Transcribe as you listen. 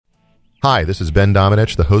Hi, this is Ben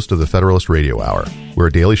Domenech, the host of the Federalist Radio Hour. We're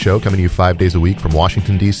a daily show coming to you 5 days a week from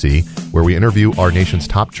Washington, D.C., where we interview our nation's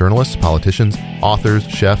top journalists, politicians, authors,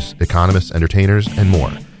 chefs, economists, entertainers, and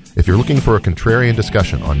more. If you're looking for a contrarian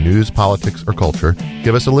discussion on news, politics, or culture,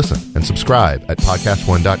 give us a listen and subscribe at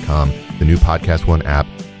podcastone.com, the new Podcast One app,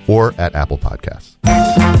 or at Apple Podcasts.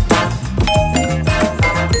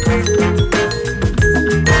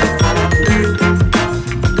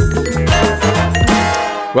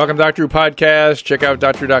 Welcome to Dr. Who Podcast. Check out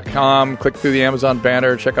drwho.com. Click through the Amazon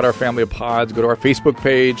banner. Check out our family of pods. Go to our Facebook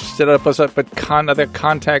page. Set us up at that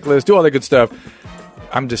contact list. Do all that good stuff.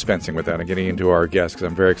 I'm dispensing with that and getting into our guests because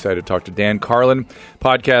I'm very excited to talk to Dan Carlin.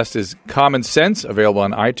 Podcast is Common Sense, available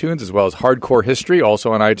on iTunes, as well as Hardcore History,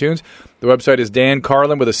 also on iTunes. The website is Dan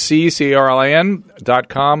Carlin with a C,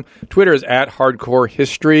 CARLIN.com. Twitter is at Hardcore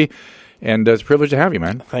History. And it's a privilege to have you,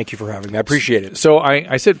 man. Thank you for having me. I appreciate it. So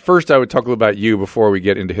I said first I would talk a little about you before we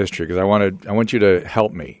get into history because I want you to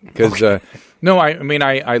help me. Because I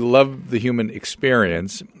love the human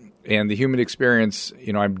experience, and the human experience.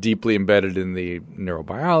 I'm deeply embedded in the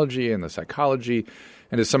neurobiology and the psychology,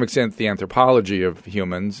 and to some extent the anthropology of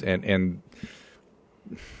humans, and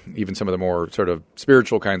even some of the more sort of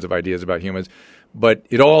spiritual kinds of ideas about humans. But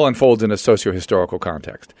it all unfolds in a socio-historical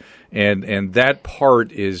context. And that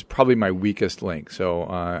part is probably my weakest link. So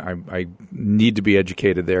I need to be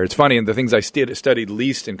educated there. It's funny, and the things I studied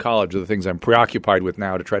least in college are the things I'm preoccupied with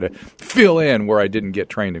now to try to fill in where I didn't get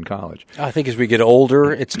trained in college. I think as we get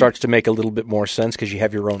older, it starts to make a little bit more sense because you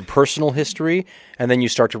have your own personal history, and then you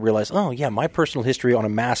start to realize, oh, yeah, my personal history on a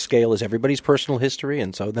mass scale is everybody's personal history,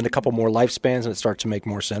 and so then a couple more lifespans, and it starts to make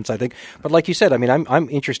more sense, I think. But like you said, I'm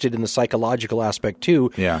interested in the psychological aspect too.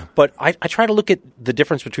 Yeah. But I try to look at the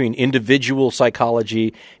difference between individual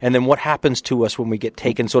psychology and then what happens to us when we get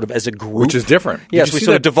taken sort of as a group. Which is different. Yes, we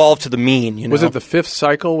sort of devolve to the mean. Was it The Fifth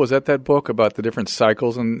Cycle? Was that book about the different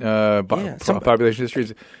cycles in population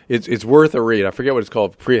histories? It's worth a read. I forget what it's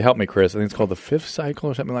called. Help me, Chris. I think it's called The Fifth Cycle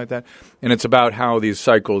or something like that. And it's about how these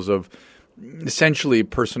cycles of essentially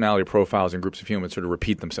personality profiles in groups of humans sort of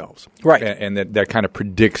repeat themselves. Right. And that kind of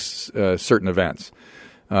predicts certain events.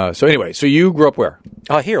 So you grew up where?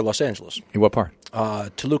 Here, Los Angeles. In what part?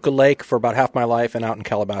 Toluca Lake for about half my life and out in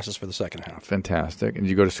Calabasas for the second half. Fantastic. And did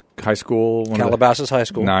you go to high school? Calabasas High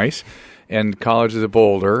School. Nice. And college is at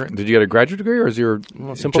Boulder. Did you get a graduate degree or is your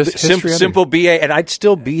simple BA? And I'd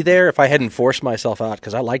still be there if I hadn't forced myself out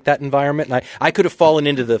because I like that environment. And I could have fallen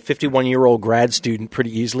into the 51-year-old grad student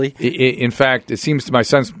pretty easily. In fact, it seems to my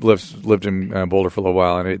son lived in Boulder for a little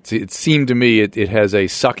while, and it seemed to me it has a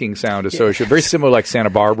sucking sound associated, very similar like Santa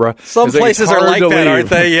Barbara. Some places are like that, aren't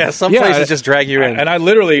they? Yeah, some places just drag you in. And I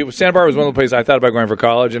literally, Santa Barbara was one of the places I thought about going for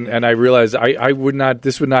college, and I realized I would not be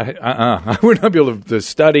able to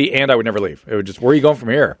study, and I would never leave. It would just, where are you going from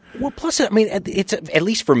here? Well, plus, it's at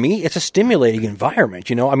least for me, it's a stimulating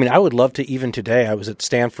environment. I would love to, even today, I was at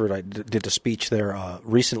Stanford, I did a speech there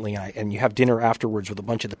recently, and you have dinner afterwards with a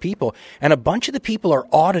bunch of the people, and a bunch of the people are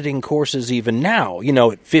auditing courses even now,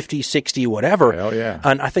 at 50, 60, whatever. Hell yeah.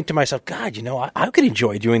 And I think to myself, God, I could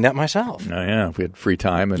enjoy doing that myself. Oh, yeah, if we had free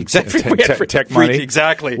time and exactly. tech money.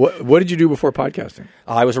 Exactly. What did you do before podcasting?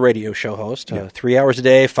 I was a radio show host, 3 hours a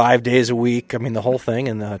day, 5 days a week. The whole thing,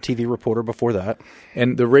 and a TV reporter before that.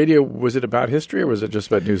 And the radio, was it about history or was it just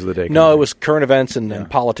about news of the day? No, it was current events and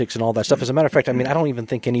politics and all that stuff. As a matter of fact, I don't even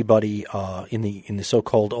think anybody in the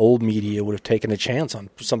so-called old media would have taken a chance on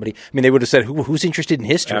somebody. They would have said, who's interested in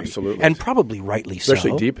history? Absolutely. And probably rightly so.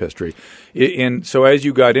 Especially deep history. And so as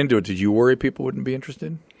you got into it, did you worry people wouldn't be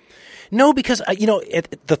interested? No, because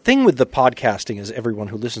the thing with the podcasting, as everyone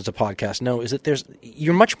who listens to podcasts know, is that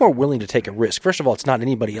you're much more willing to take a risk. First of all, it's not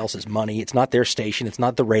anybody else's money. It's not their station. It's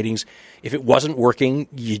not the ratings. If it wasn't working,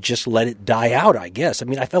 you just let it die out, I guess.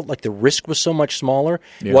 I felt like the risk was so much smaller.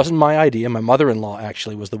 Yeah. It wasn't my idea. My mother-in-law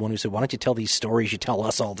actually was the one who said, "Why don't you tell these stories you tell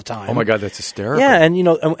us all the time?" Oh my God, that's hysterical. Yeah,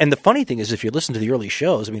 and the funny thing is, if you listen to the early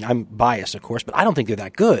shows, I'm biased, of course, but I don't think they're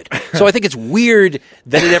that good. So I think it's weird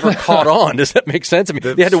that it ever caught on. Does that make sense?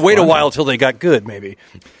 They had to wait a while until they got good, maybe.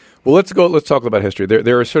 Well, let's talk about history.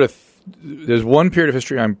 There are there's one period of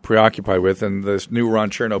history I'm preoccupied with, and this new Ron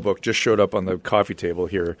Chernow book just showed up on the coffee table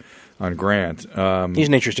here on Grant. He's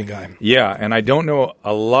an interesting guy. Yeah, and I don't know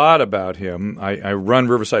a lot about him. I run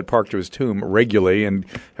Riverside Park to his tomb regularly and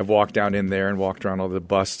have walked down in there and walked around all the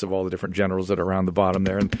busts of all the different generals that are around the bottom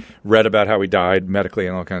there and read about how he died medically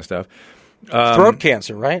and all kind of stuff. Throat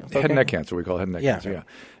cancer, right? Head and neck cancer, we call it head and neck cancer,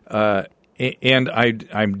 yeah. And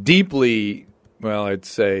I'm deeply, I'd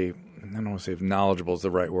say don't want to say if knowledgeable is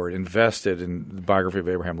the right word, invested in the biography of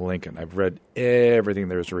Abraham Lincoln. I've read everything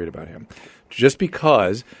there is to read about him. Just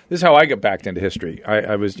because this is how I got backed into history.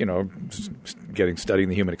 I was, studying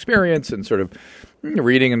the human experience and sort of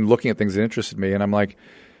reading and looking at things that interested me. And I'm like,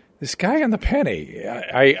 this guy on the penny,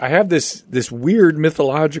 I have this weird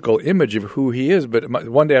mythological image of who he is. But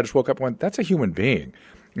one day I just woke up and went, that's a human being.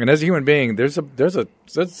 And as a human being, there's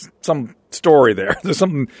some story there. There's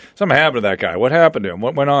something happened to that guy. What happened to him?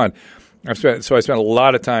 What went on? I spent a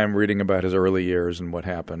lot of time reading about his early years and what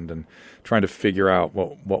happened and trying to figure out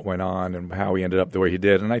what went on and how he ended up the way he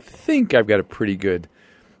did. And I think I've got a pretty good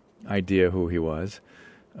idea who he was.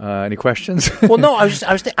 Any questions? Well, no,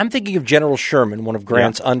 I'm thinking of General Sherman, one of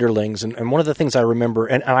Grant's underlings, and one of the things I remember,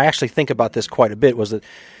 and I actually think about this quite a bit, was that,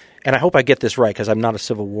 and I hope I get this right because I'm not a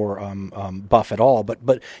Civil War buff at all,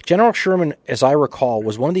 but General Sherman, as I recall,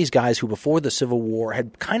 was one of these guys who before the Civil War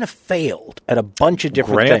had kind of failed at a bunch of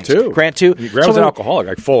different things. Grant too. Grant was an alcoholic,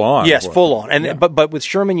 like full on. Yes, full on. And but with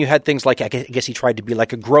Sherman, you had things like I guess he tried to be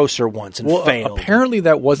like a grocer once and failed. Apparently,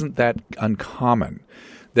 that wasn't that uncommon.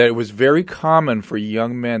 That it was very common for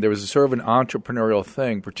young men. There was a sort of an entrepreneurial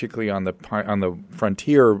thing, particularly on the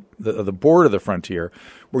frontier, the border of the frontier,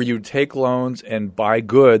 where you would take loans and buy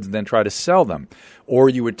goods and then try to sell them, or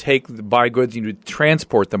you would buy goods and you would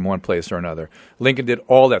transport them one place or another. Lincoln did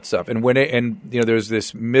all that stuff, and there's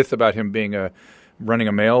this myth about him being running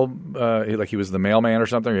a mail, like he was the mailman or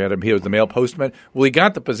something. He was the mail postman. Well, he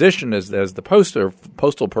got the position as the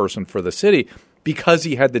postal person for the city because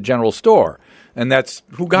he had the general store. And that's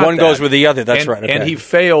who got one that. Goes with the other. That's right. Okay. And he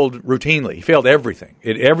failed routinely. He failed everything.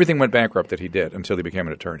 Everything went bankrupt that he did until he became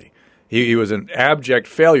an attorney. He was an abject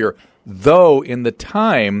failure, though in the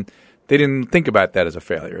time they didn't think about that as a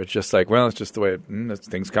failure. It's just like, well, it's just the way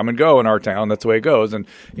things come and go in our town. That's the way it goes. And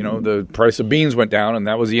the price of beans went down, and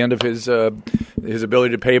that was the end of his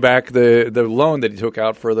ability to pay back the loan that he took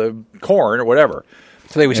out for the corn or whatever.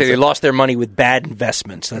 So they would say they lost their money with bad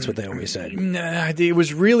investments. That's what they always said. Nah, it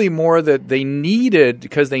was really more that they needed the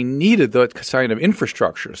kind of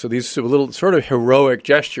infrastructure. So these little sort of heroic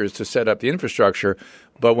gestures to set up the infrastructure.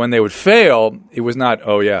 But when they would fail, it was not,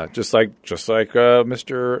 just like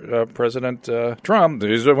Mr. President Trump,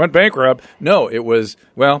 he went bankrupt. No, it was,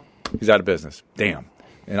 he's out of business. Damn.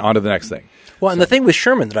 And on to the next thing. Well, and the thing with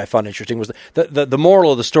Sherman that I found interesting was the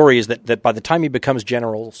moral of the story is that by the time he becomes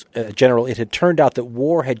general, it had turned out that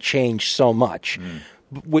war had changed so much.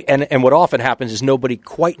 And what often happens is nobody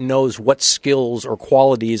quite knows what skills or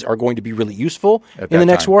qualities are going to be really useful in the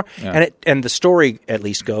next war. Yeah. And the story at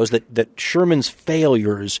least goes that Sherman's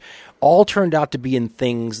failures all turned out to be in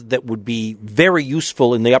things that would be very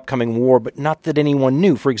useful in the upcoming war, but not that anyone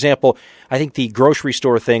knew. For example, I think the grocery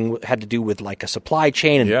store thing had to do with like a supply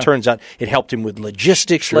chain, and it turns out it helped him with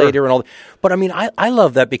logistics later and all that. But I mean, I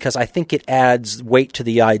love that because I think it adds weight to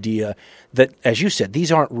the idea that, as you said,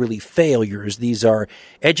 these aren't really failures. These are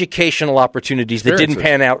educational opportunities that didn't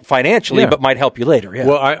pan out financially, but might help you later. Yeah.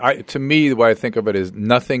 Well, to me, the way I think of it is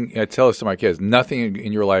nothing. I tell this to my kids: nothing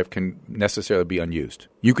in your life can necessarily be unused.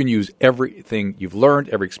 You can use everything you've learned,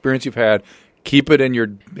 every experience you've had. Keep it in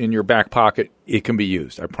your back pocket. It can be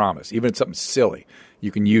used. I promise. Even if it's something silly,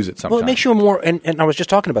 you can use it sometime. Well, it makes you a more, and I was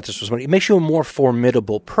just talking about this it makes you a more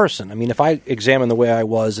formidable person. I mean, if I examine the way I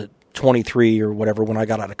was at 23 or whatever when I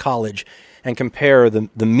got out of college and compare the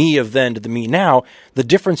me of then to the me now, the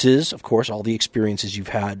difference is, of course, all the experiences you've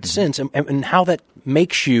had since and how that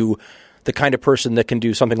makes you the kind of person that can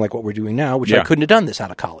do something like what we're doing now, which I couldn't have done this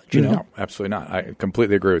out of college. No, absolutely not. I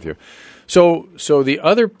completely agree with you. So the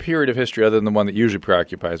other period of history, other than the one that usually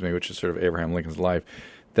preoccupies me, which is sort of Abraham Lincoln's life,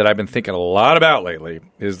 that I've been thinking a lot about lately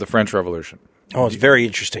is the French Revolution. Oh, it's very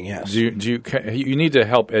interesting, yes. You need to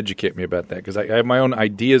help educate me about that because I have my own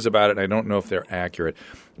ideas about it and I don't know if they're accurate.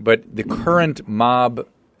 But the current mob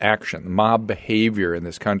action, mob behavior in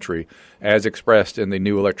this country as expressed in the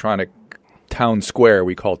new electronic town square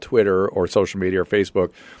we call Twitter or social media or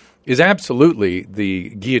Facebook is absolutely the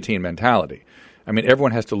guillotine mentality. I mean,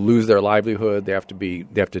 everyone has to lose their livelihood. They have to be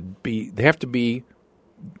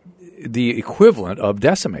the equivalent of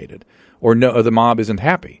decimated or the mob isn't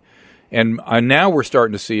happy. And now we're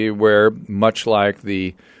starting to see where, much like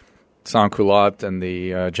the sans-culottes and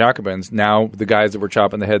the Jacobins, now the guys that were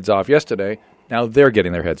chopping the heads off yesterday, now they're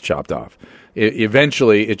getting their heads chopped off.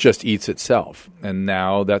 Eventually, it just eats itself. And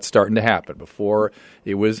now that's starting to happen. Before,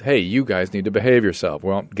 it was, hey, you guys need to behave yourself.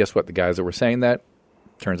 Well, guess what? The guys that were saying that,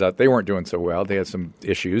 turns out they weren't doing so well. They had some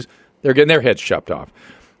issues. They're getting their heads chopped off.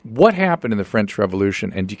 What happened in the French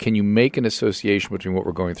Revolution, and can you make an association between what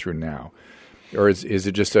we're going through now? Or is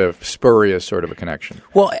it just a spurious sort of a connection?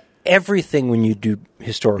 Well, everything when you do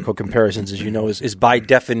historical comparisons, as you know, is by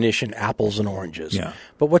definition apples and oranges. Yeah.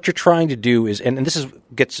 But what you're trying to do is, and this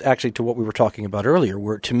gets actually to what we were talking about earlier,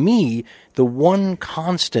 where to me, the one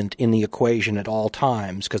constant in the equation at all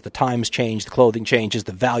times, because the times change, the clothing changes,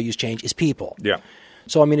 the values change, is people. Yeah.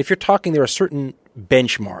 So, I mean, if you're talking, there are certain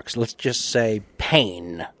benchmarks. Let's just say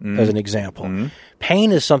pain as an example. Mm-hmm.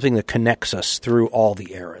 Pain is something that connects us through all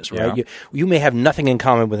the eras, right? Yeah. You may have nothing in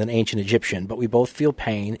common with an ancient Egyptian, but we both feel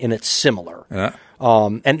pain, and it's similar. Yeah.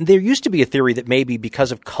 And there used to be a theory that maybe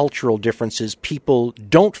because of cultural differences, people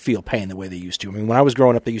don't feel pain the way they used to. I mean, when I was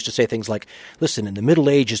growing up, they used to say things like, listen, in the Middle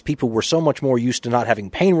Ages, people were so much more used to not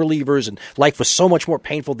having pain relievers, and life was so much more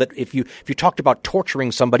painful that if you talked about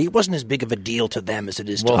torturing somebody, it wasn't as big of a deal to them as it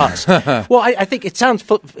is to us. Well, I think it sounds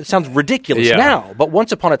ridiculous now, but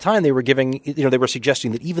once upon a time, they were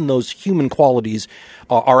suggesting that even those human qualities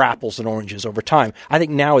are apples and oranges over time. I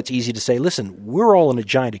think now it's easy to say, listen, we're all in a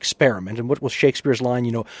giant experiment, and what was Shakespeare's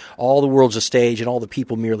line, all the world's a stage and all the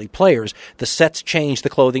people merely players. The sets change, the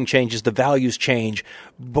clothing changes, the values change,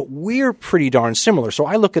 but we're pretty darn similar. So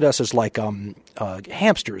I look at us as like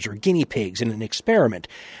hamsters or guinea pigs in an experiment.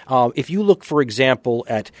 If you look, for example,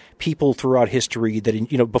 at people throughout history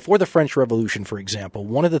that, before the French Revolution, for example,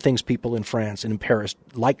 one of the things people in France and in Paris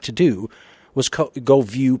liked to do was go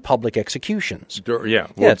view public executions. Sort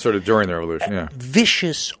of during the revolution, yeah.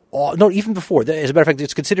 Vicious, no, even before. As a matter of fact,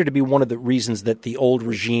 it's considered to be one of the reasons that the old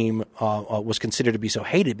regime was considered to be so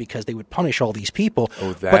hated, because they would punish all these people,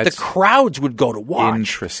 but the crowds would go to watch.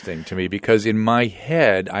 Interesting to me, because in my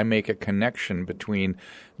head, I make a connection between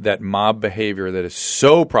that mob behavior that is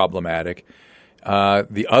so problematic.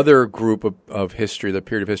 The other group of history, the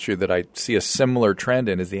period of history that I see a similar trend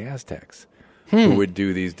in, is the Aztecs. Who would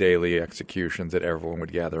do these daily executions that everyone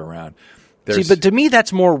would gather around. But to me,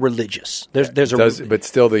 that's more religious. But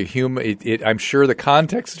still, the human. I'm sure the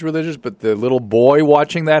context is religious, but the little boy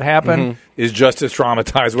watching that happen is just as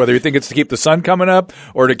traumatized. Whether you think it's to keep the sun coming up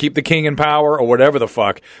or to keep the king in power or whatever the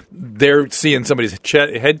fuck, they're seeing somebody's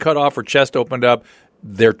head cut off or chest opened up.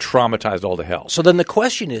 They're traumatized all to hell. So then the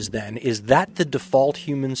question is that the default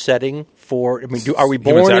human setting for? I mean, are we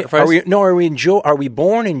born? Human sacrifice? Are we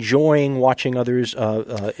born enjoying watching others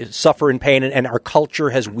suffer in pain, and our culture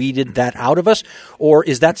has weeded that out of us, or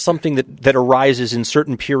is that something that arises in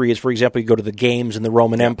certain periods? For example, you go to the games in the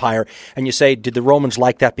Roman Empire, and you say, did the Romans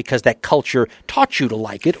like that because that culture taught you to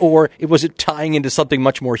like it, or was it tying into something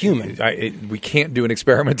much more human? We can't do an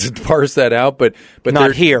experiment to parse that out, but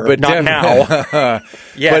not here, but not now.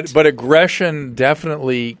 But aggression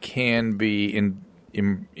definitely can be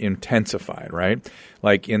intensified, right?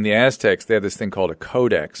 Like in the Aztecs, they had this thing called a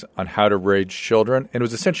codex on how to raise children, and it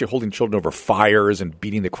was essentially holding children over fires and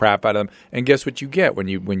beating the crap out of them. And guess what you get when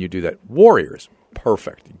you do that? Warriors.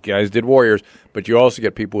 Perfect. You guys did warriors, but you also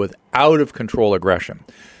get people with out-of-control aggression.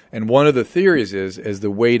 And one of the theories is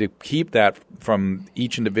the way to keep that from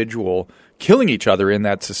each individual killing each other in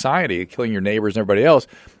that society, killing your neighbors and everybody else,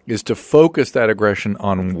 is to focus that aggression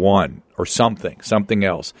on one or something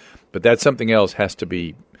else. But that something else has to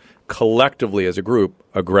be collectively as a group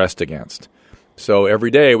aggressed against. So every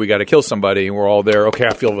day we got to kill somebody, and we're all there. Okay,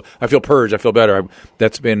 I feel purged. I feel better.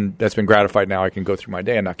 That's been gratified. Now I can go through my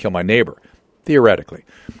day and not kill my neighbor, theoretically.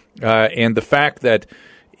 And the fact that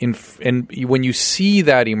when you see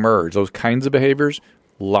that emerge, those kinds of behaviors,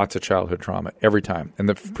 lots of childhood trauma every time. And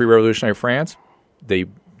the pre-revolutionary France, they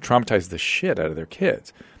traumatized the shit out of their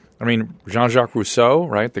kids. I mean, Jean-Jacques Rousseau,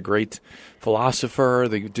 right, the great philosopher,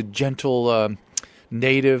 the gentle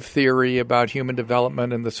native theory about human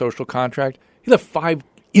development and the social contract. He left 5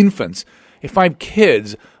 infants, 5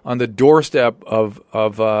 kids on the doorstep of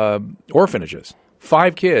orphanages.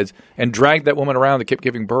 5 kids, and dragged that woman around that kept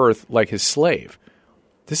giving birth like his slave.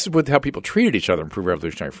 This is how people treated each other in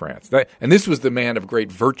pre-revolutionary France. And this was the man of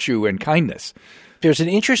great virtue and kindness. There's an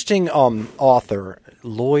interesting author,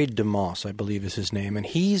 Lloyd Demoss, I believe is his name, and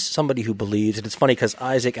he's somebody who believes, and it's funny because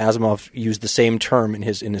Isaac Asimov used the same term in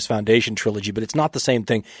his Foundation trilogy, but it's not the same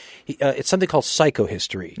thing. It's something called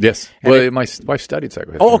psychohistory. Yes. My wife studied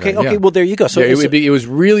psychohistory. Oh, okay. Okay. Yeah. Well, there you go. So it was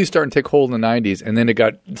really starting to take hold in the 90s, and then it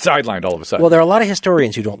got sidelined all of a sudden. Well, there are a lot of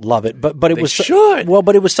historians who don't love it, but it was should. Well,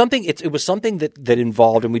 but it was something. It was something that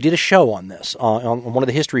involved, and we did a show on this on one of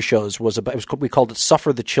the history shows. We called it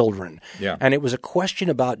 "Suffer the Children." Yeah. And it was a question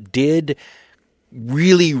about did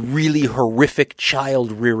really, really horrific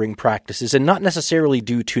child rearing practices, and not necessarily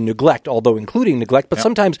due to neglect, although including neglect, but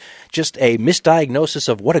sometimes just a misdiagnosis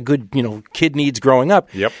of what a good, kid needs growing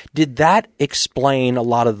up. Yep. Did that explain a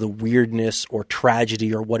lot of the weirdness or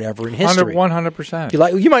tragedy or whatever in history?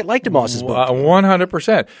 100%. You might like DeMoss's book.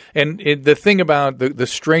 100%. And the thing about the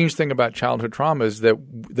strange thing about childhood trauma is that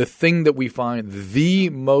the thing that we find the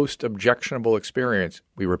most objectionable experience,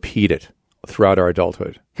 we repeat it throughout our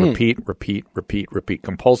adulthood. Repeat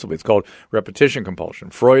compulsively. It's called repetition compulsion.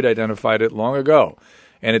 Freud identified it long ago,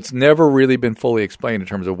 and it's never really been fully explained in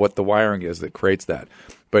terms of what the wiring is that creates that.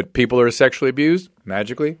 But people who are sexually abused,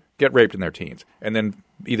 magically, get raped in their teens, and then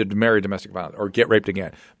either marry domestic violence or get raped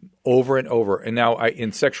again over and over. And now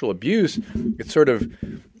in sexual abuse,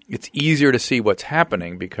 it's easier to see what's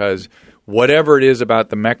happening because whatever it is about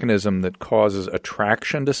the mechanism that causes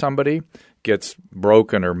attraction to somebody gets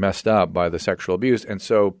broken or messed up by the sexual abuse. And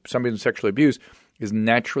so somebody with sexual abuse is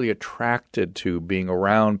naturally attracted to being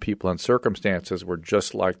around people in circumstances where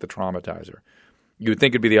just like the traumatizer. You would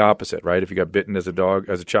think it'd be the opposite, right? If you got bitten as a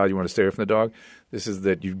child, you want to stay away from the dog. This is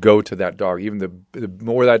that you go to that dog. Even the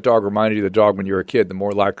more that dog reminded you of the dog when you were a kid, the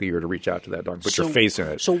more likely you are to reach out to that dog, put your face in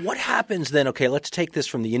it. So what happens then? Okay, let's take this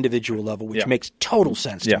from the individual level, which makes total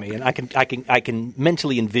sense to me, and I can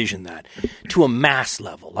mentally envision that to a mass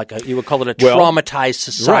level, like you would call it a traumatized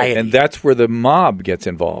society. Right, and that's where the mob gets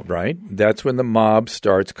involved, right? That's when the mob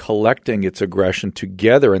starts collecting its aggression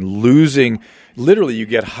together and losing. Literally, you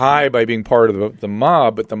get high by being part of the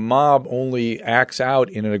mob, but the mob only acts out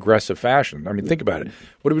in an aggressive fashion. I mean, think about it.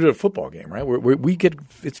 What do we do at a football game, right? We get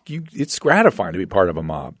it's gratifying to be part of a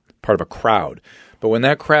mob, part of a crowd. But when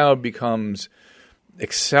that crowd becomes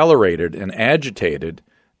accelerated and agitated,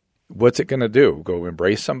 what's it going to do? Go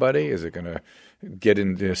embrace somebody? Is it going to get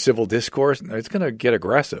into civil discourse? It's going to get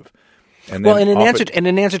aggressive. And in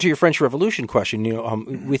answer to your French Revolution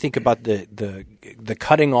question, we think about the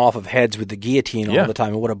cutting off of heads with the guillotine all the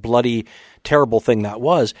time, and what a bloody, terrible thing that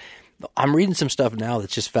was. I'm reading some stuff now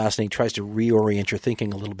that's just fascinating. Tries to reorient your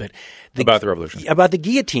thinking a little bit about the revolution, about the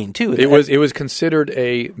guillotine too. It was considered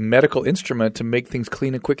a medical instrument to make things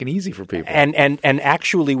clean and quick and easy for people. And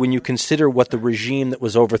actually, when you consider what the regime that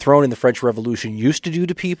was overthrown in the French Revolution used to do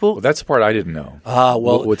to people, that's the part I didn't know.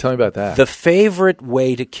 Well, tell me about that. The favorite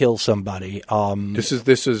way to kill somebody. This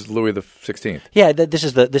is Louis the 16th. Yeah, this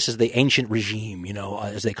is the ancient regime,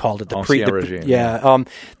 as they called it, Ancien regime. Yeah,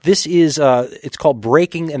 this is it's called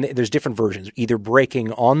breaking, and there's different versions, either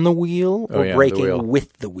breaking on the wheel or breaking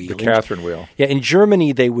with the wheel. The Catherine wheel. Yeah, in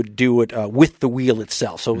Germany they would do it with the wheel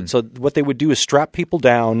itself. So what they would do is strap people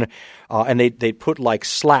down, and they'd put like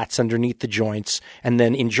slats underneath the joints. And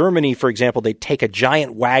then in Germany, for example, they'd take a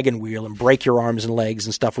giant wagon wheel and break your arms and legs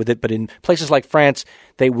and stuff with it. But in places like France,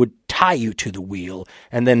 they would tie you to the wheel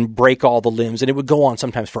and then break all the limbs. And it would go on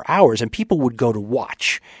sometimes for hours, and people would go to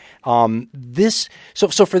watch. So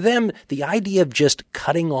for them, the idea of just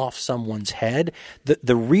cutting off someone's head,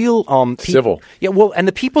 the real civil, and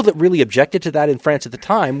the people that really objected to that in France at the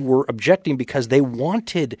time were objecting because they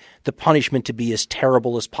wanted the punishment to be as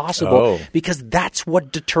terrible as possible, because that's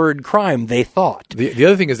what deterred crime. They thought. The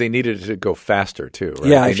other thing is they needed it to go faster too.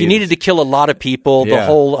 Right? Yeah, if you needed to kill a lot of people, the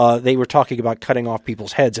whole they were talking about cutting off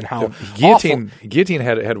people's heads and how guillotine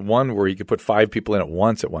had one where you could put 5 people in at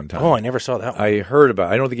once at one time. Oh, I never saw that one. I heard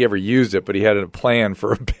about it. I don't think he ever used it, but he had a plan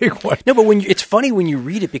for a big one. No, but it's funny when you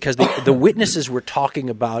read it because the witnesses were talking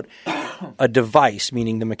about a device,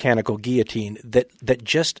 meaning the mechanical guillotine, that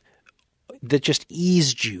just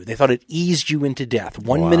eased you. They thought it eased you into death.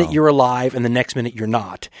 One minute you're alive and the next minute you're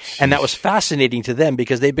not. And that was fascinating to them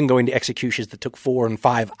because they've been going to executions that took 4 and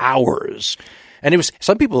 5 hours. And it was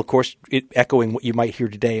some people, of course, echoing what you might hear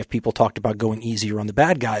today if people talked about going easier on the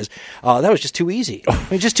bad guys. That was just too easy.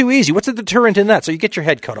 Just too easy. What's the deterrent in that? So you get your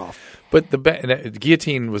head cut off. But the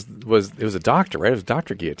guillotine was a doctor, right? It was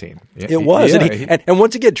Dr. Guillotine. It was. Yeah, and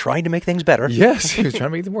once again, trying to make things better. Yes, he was trying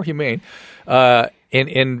to make them more humane.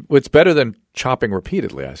 And what's better than chopping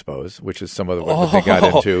repeatedly, I suppose, which is some of what they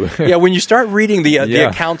got into. Yeah, when you start reading the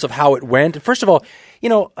accounts of how it went, first of all,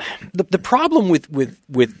 the problem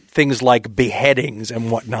with things like beheadings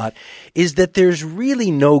and whatnot is that there's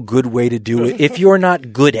really no good way to do it if you're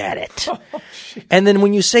not good at it. And then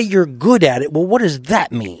when you say you're good at it, well, what does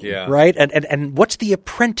that mean, right? And what's the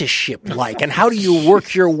apprenticeship like, and how do you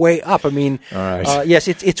work your way up? I mean, all right. Yes,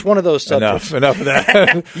 it's one of those subjects. Enough of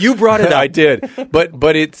that. You brought it up. I did,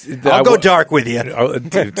 but it's. I'll go dark with you.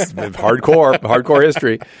 It's hardcore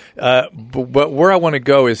history. But where I want to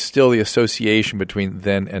go is still the association between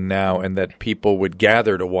then and now, and that people would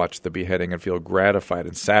gather to watch the beheading and feel gratified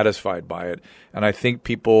and satisfied by it. And I think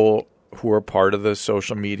people who are part of the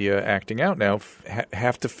social media acting out now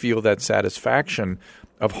have to feel that satisfaction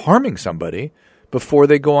of harming somebody before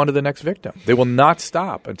they go on to the next victim. They will not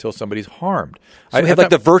stop until somebody's harmed. So we have like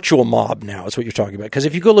the virtual mob now is what you're talking about. Because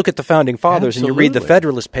if you go look at the Founding Fathers and you read the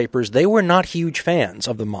Federalist Papers, they were not huge fans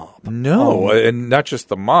of the mob. No, and not just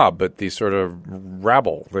the mob, but the sort of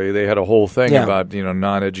rabble. They had a whole thing about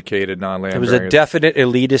non-educated, non-land. It was a definite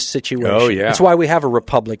elitist situation. Oh, yeah. That's why we have a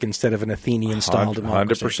republic instead of an Athenian-style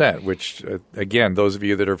democracy. 100%, which, again, those of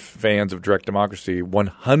you that are fans of direct democracy,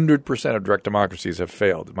 100% of direct democracies have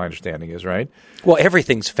failed, my understanding is, right? Well,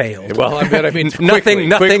 everything's failed. Well, I mean, nothing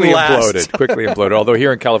lasts. Quickly imploded. Although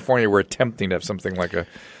here in California, we're attempting to have something like a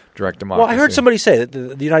direct democracy. Well, I heard somebody say that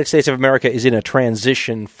the United States of America is in a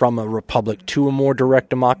transition from a republic to a more direct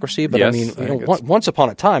democracy. But yes, I mean, once upon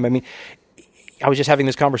a time, I mean, I was just having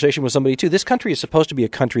this conversation with somebody too. This country is supposed to be a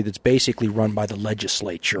country that's basically run by the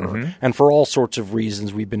legislature, and for all sorts of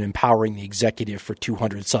reasons, we've been empowering the executive for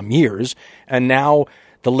 200 some years, and now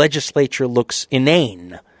the legislature looks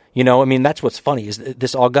inane. You know, I mean, that's what's funny is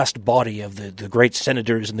this august body of the great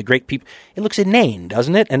senators and the great people. It looks inane,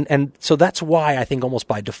 doesn't it? And so that's why I think almost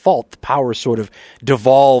by default the power sort of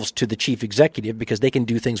devolves to the chief executive because they can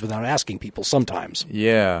do things without asking people sometimes.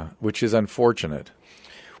 Yeah, which is unfortunate.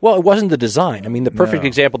 Well, it wasn't the design. I mean, the perfect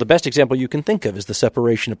example, the best example you can think of is the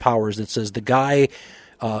separation of powers that says the guy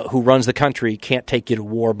who runs the country can't take you to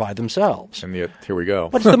war by themselves. And yet, here we go.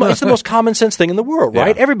 But it's the most common sense thing in the world,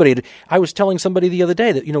 right? Yeah. Everybody. I was telling somebody the other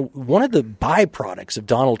day that, one of the byproducts of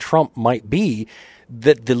Donald Trump might be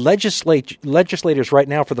that the legislators right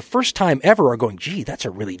now, for the first time ever, are going, gee, that's a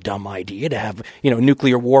really dumb idea to have,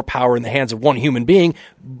 nuclear war power in the hands of one human being,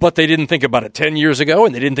 but they didn't think about it 10 years ago,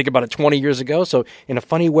 and they didn't think about it 20 years ago. So in a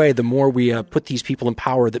funny way, the more we put these people in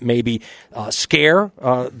power that maybe scare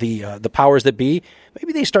the powers that be,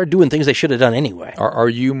 maybe they start doing things they should have done anyway. Are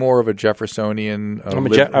you more of a Jeffersonian? I'm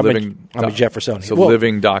a Jeffersonian. So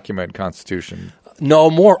living document constitution.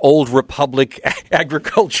 No, more old republic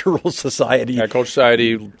agricultural society. Agricultural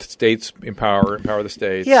society, states empower the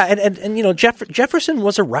states. Yeah, and Jefferson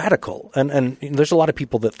was a radical, and there's a lot of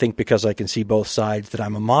people that think because I can see both sides that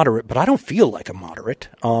I'm a moderate, but I don't feel like a moderate.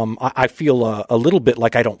 I feel a little bit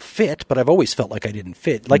like I don't fit, but I've always felt like I didn't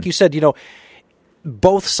fit. Like you said,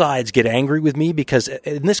 both sides get angry with me because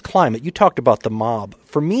in this climate, you talked about the mob.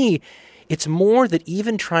 For me, it's more that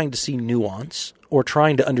even trying to see nuance or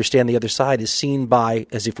trying to understand the other side is seen by,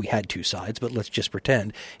 as if we had two sides, but let's just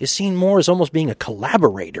pretend, is seen more as almost being a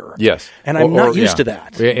collaborator. Yes. And I'm not used to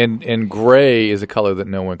that. And gray is a color that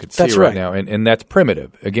no one could see right now. And that's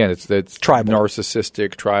primitive. Again, it's tribal,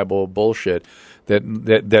 narcissistic, tribal bullshit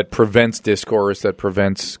that prevents discourse, that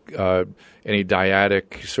prevents any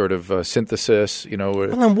dyadic sort of synthesis, Well,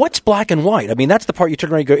 then what's black and white? I mean, that's the part you turn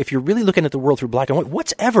around and go, if you're really looking at the world through black and white,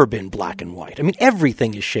 what's ever been black and white? I mean,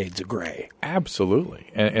 everything is shades of gray. Absolutely.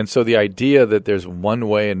 And so the idea that there's one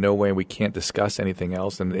way and no way and we can't discuss anything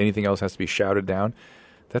else and anything else has to be shouted down,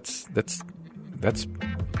 that's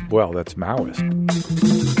Maoist.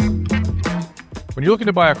 When you're looking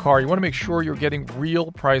to buy a car, you want to make sure you're getting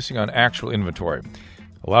real pricing on actual inventory.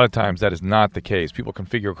 A lot of times that is not the case. People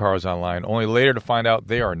configure cars online only later to find out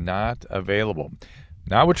they are not available.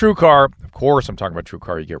 Not with TrueCar. Of course, I'm talking about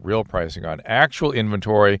TrueCar. You get real pricing on actual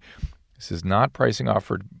inventory. This is not pricing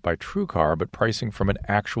offered by TrueCar, but pricing from an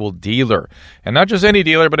actual dealer. And not just any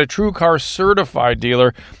dealer, but a TrueCar certified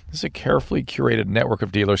dealer. This is a carefully curated network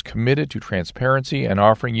of dealers committed to transparency and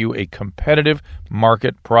offering you a competitive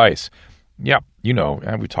market price. Yeah,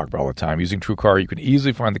 and we talk about it all the time. Using TrueCar, you can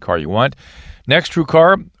easily find the car you want. Next,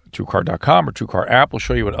 TrueCar, TrueCar.com or TrueCar app will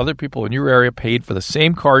show you what other people in your area paid for the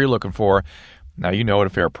same car you're looking for. Now you know what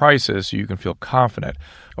a fair price is, so you can feel confident.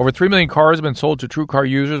 Over 3 million cars have been sold to TrueCar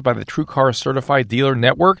users by the TrueCar Certified Dealer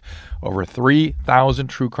Network. Over 3,000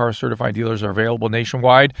 TrueCar Certified dealers are available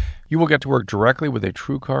nationwide. You will get to work directly with a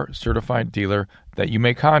TrueCar Certified dealer that you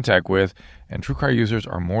make contact with, and TrueCar users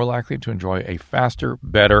are more likely to enjoy a faster,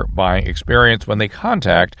 better buying experience when they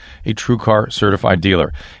contact a TrueCar Certified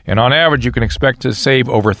dealer. And on average, you can expect to save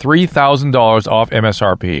over $3,000 off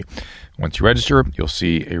MSRP. Once you register, you'll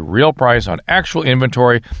see a real price on actual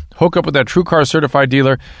inventory. Hook up with that TrueCar certified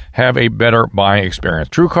dealer. Have a better buying experience.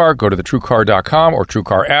 TrueCar, go to the TrueCar.com or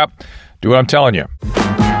TrueCar app. Do what I'm telling you.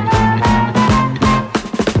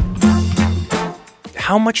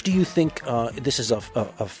 How much do you think this is a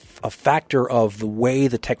factor of the way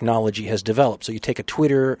the technology has developed? So you take a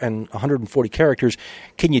Twitter and 140 characters.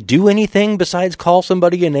 Can you do anything besides call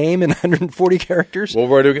somebody a name in 140 characters? Well,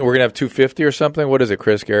 we're going to have 250 or something. What is it,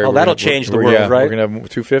 Chris, Gary? Oh, that'll change the world, right? We're going to have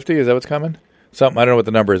 250. Is that what's coming? Something. I don't know what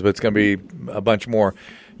the number is, but it's going to be a bunch more.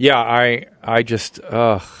 Yeah, I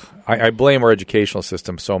I blame our educational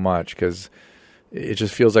system so much because it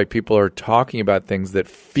just feels like people are talking about things that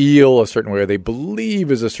feel a certain way or they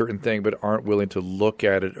believe is a certain thing but aren't willing to look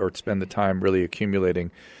at it or spend the time really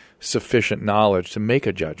accumulating sufficient knowledge to make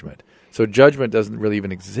a judgment. So judgment doesn't really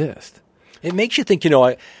even exist. It makes you think,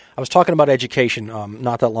 I was talking about education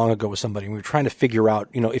not that long ago with somebody, and we were trying to figure out,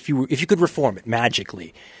 if you could reform it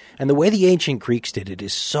magically. And the way the ancient Greeks did it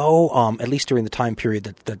is so, at least during the time period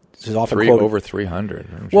that is often quoted. Over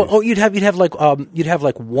 300. Well, you'd have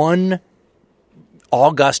like one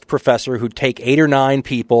august professor who'd take 8 or 9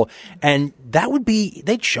 people, and that would be,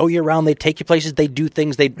 they'd show you around, they'd take you places, they'd do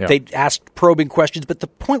things, they'd ask probing questions. But the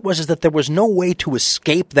point was is that there was no way to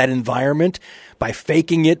escape that environment by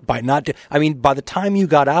faking it, by not. By the time you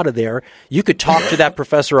got out of there, you could talk to that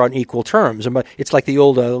professor on equal terms. It's like the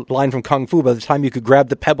old line from Kung Fu: by the time you could grab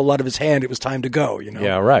the pebble out of his hand, it was time to go.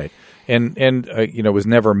 Yeah, right. And it was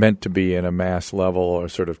never meant to be in a mass level or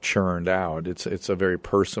sort of churned out. It's a very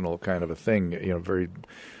personal kind of a thing.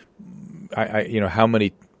 How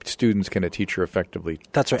many students can a teacher effectively?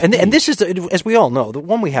 That's right. And this is, as we all know, the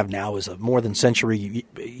one we have now is a more than century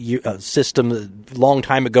system. A long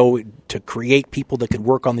time ago to create people that could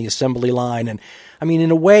work on the assembly line. And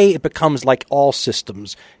in a way, it becomes like all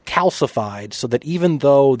systems, calcified, so that even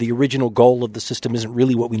though the original goal of the system isn't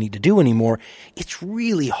really what we need to do anymore, it's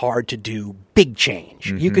really hard to do big change.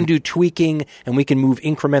 Mm-hmm. You can do tweaking, and we can move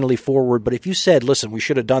incrementally forward. But if you said, listen, we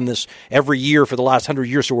should have done this every year for the last 100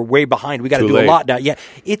 years, so we're way behind. We got to do a lot now. Yeah,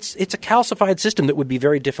 it's a calcified system that would be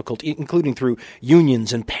very difficult, including through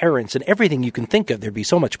unions and parents and everything you can think of. There'd be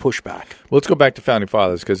so much pushback. Well, let's go back to Founding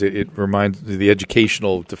Fathers, because it reminds the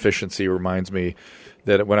educational deficiency reminds me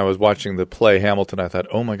that when I was watching the play Hamilton, I thought,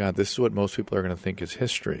 oh my God, this is what most people are going to think is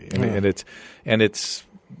history, and it's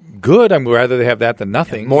good. I'm rather they have that than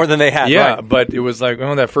nothing. Yeah, more than they had. Yeah, right. But it was like,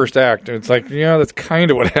 that first act. It's like, that's kind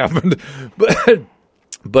of what happened.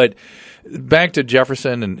 But back to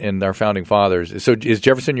Jefferson and our founding fathers. So is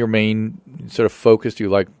Jefferson your main sort of focus? Do you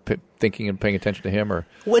like thinking and paying attention to him? Or?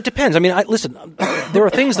 Well, it depends. Listen, there are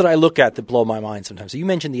things that I look at that blow my mind sometimes. So you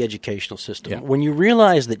mentioned the educational system. Yeah. When you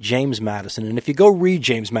realize that James Madison, and if you go read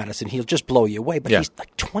James Madison, he'll just blow you away, but he's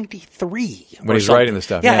like 23. When he's writing the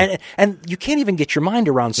stuff. Yeah, and you can't even get your mind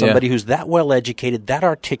around somebody who's that well-educated, that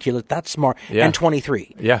articulate, that smart, and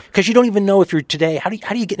 23. Yeah. Because you don't even know if you're today, how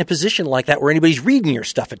do you get in a position like that where anybody's reading your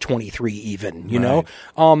stuff at 23 even, you know?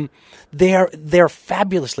 They're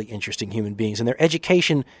fabulously interesting human beings, and their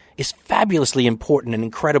education is fabulously important and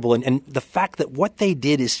incredible. And the fact that what they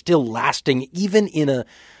did is still lasting, even in a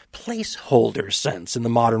placeholder sense in the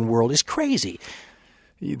modern world, is crazy.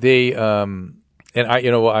 They and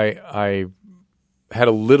I had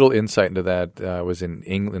a little insight into that. I was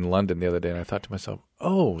in London the other day, and I thought to myself,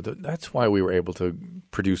 that's why we were able to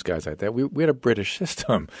produce guys like that. We had a British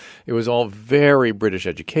system. It was all very British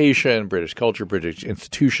education, British culture, British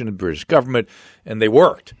institution, British government, and they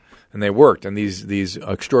worked. And these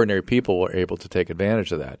extraordinary people were able to take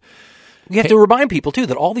advantage of that. You have to remind people, too,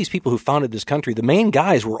 that all these people who founded this country, the main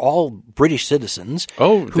guys were all British citizens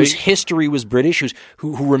whose history was British,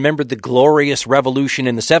 who remembered the glorious revolution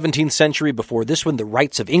in the 17th century before this one, the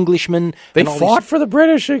rights of Englishmen. They fought for the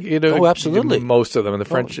British. Absolutely. Most of them. And the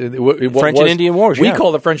French. French and Indian Wars. We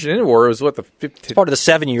call the French and Indian War. It was it's part of the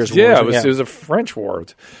 7 Years' War. Yeah, it was a French war.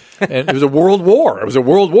 And it was a world war. It was a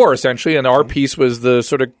world war, essentially, and our piece was the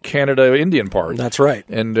sort of Canada-Indian part. That's right.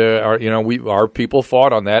 And our people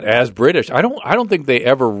fought on that as British. I don't think they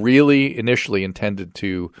ever really initially intended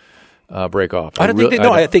to break off. I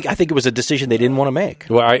think it was a decision they didn't want to make.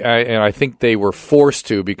 Well, I think they were forced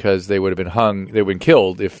to, because they would have been hung, they would have been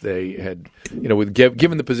killed if they had,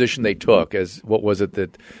 given the position they took. As what was it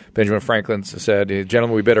that Benjamin Franklin said?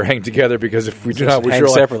 Gentlemen, we better hang together, because if we do not,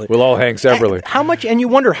 we'll all hang separately. And you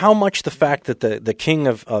wonder how much the fact that the king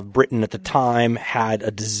of Britain at the time had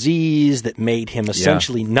a disease that made him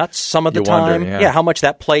essentially nuts some of the time. How much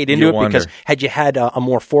that played into it, because had you had a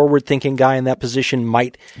more forward-thinking guy in that position,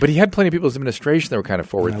 But he had plenty of people in his administration that were kind of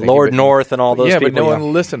forward-thinking. Lord North and all those people. But no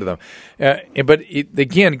one listened to them. But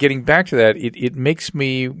again, getting back to that, it makes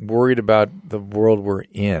me worried about the world we're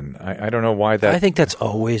in. I don't know why that... I think that's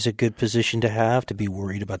always a good position to have, to be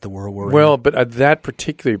worried about the world we're in. Well, but at that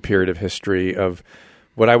particular period of history of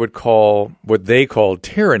what they called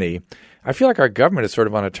tyranny, I feel like our government is sort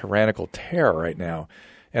of on a tyrannical tear right now.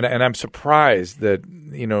 And I'm surprised that,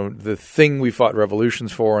 the thing we fought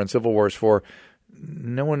revolutions for and civil wars for,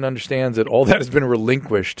 no one understands that all that has been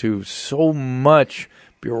relinquished to so much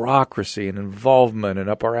bureaucracy and involvement and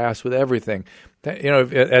up our ass with everything. That,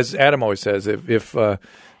 as Adam always says, if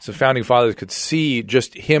So founding fathers could see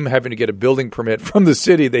just him having to get a building permit from the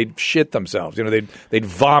city, they'd shit themselves. They'd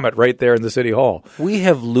vomit right there in the city hall. We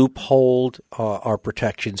have loopholed our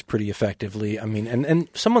protections pretty effectively. I mean, and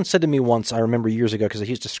someone said to me once, I remember years ago, because I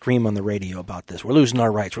used to scream on the radio about this, we're losing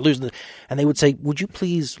our rights, we're losing the, and they would say, would you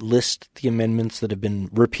please list the amendments that have been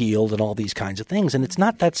repealed and all these kinds of things? And it's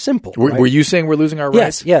not that simple. Right? Were you saying we're losing our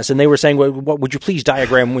rights? Yes. And they were saying, well, would you please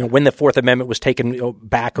diagram when the Fourth Amendment was taken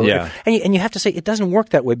back? And you have to say it doesn't work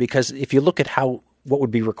that way, because if you look at what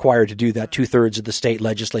would be required to do that, 2/3 of the state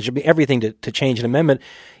legislature, everything to change an amendment,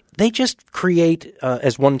 they just create,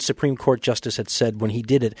 as one Supreme Court justice had said when he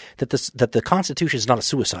did it, that the Constitution is not a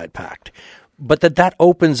suicide pact, but that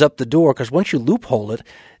opens up the door, because once you loophole it,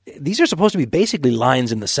 these are supposed to be basically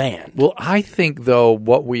lines in the sand. Well, I think, though,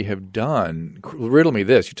 what we have done – riddle me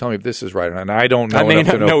this. You tell me if this is right. And I don't know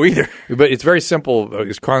enough to know either. But it's very simple.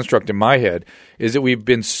 This construct in my head is that we've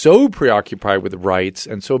been so preoccupied with the rights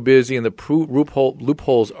and so busy in the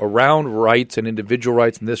loopholes around rights and individual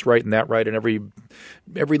rights and this right and that right and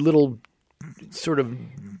every little sort of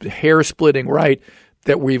hair-splitting right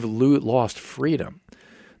that we've lost freedom.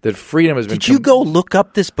 That freedom has been. Did you go look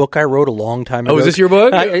up this book I wrote a long time ago? Oh, is this your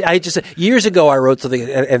book? I just years ago I wrote something,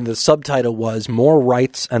 and the subtitle was "More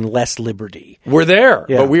Rights and Less Liberty." We're there,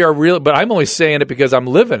 yeah. But we are real. But I'm only saying it because I'm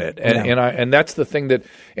living it, and that's the thing that.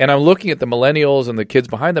 And I'm looking at the millennials and the kids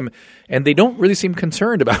behind them, and they don't really seem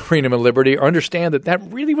concerned about freedom and liberty, or understand that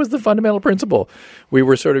really was the fundamental principle we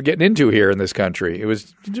were sort of getting into here in this country. It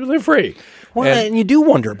was to live free. Well, and you do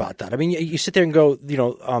wonder about that. I mean, you sit there and go,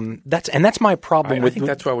 that's my problem. I think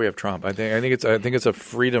that's why we have Trump. I think it's a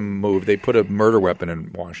freedom move. They put a murder weapon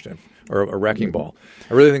in Washington, or a wrecking ball.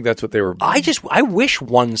 I really think that's what they were. I wish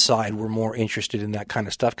one side were more interested in that kind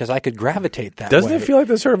of stuff, because I could gravitate that way. Doesn't it feel like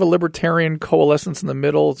there's sort of a libertarian coalescence in the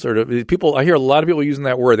middle? Sort of people. I hear a lot of people using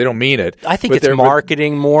that word. They don't mean it. I think it's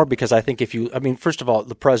marketing more, because I think first of all,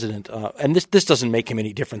 the president, and this doesn't make him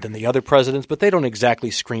any different than the other presidents, but they don't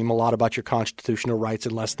exactly scream a lot about your constitutional rights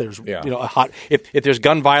unless there's a hot. If there's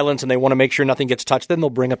gun violence and they want to make sure nothing gets touched, then they'll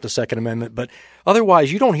bring up the Second Amendment. But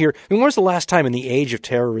otherwise, you don't hear. I mean, when's the last time in the age of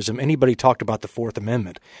terrorism anybody talked about the Fourth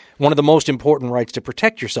Amendment, one of the most important rights to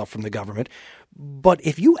protect yourself from the government? But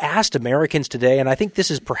if you asked Americans today, and I think this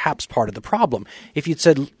is perhaps part of the problem, if you'd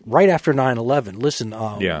said right after 9/11, listen,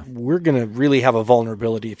 we're going to really have a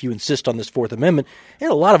vulnerability if you insist on this Fourth Amendment, and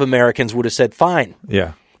a lot of Americans would have said, fine.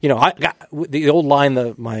 Yeah. I got the old line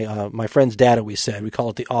that my friend's dad always said, we call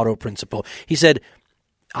it the Otto principle. He said,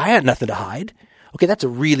 I had nothing to hide. Okay, that's a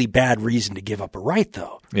really bad reason to give up a right,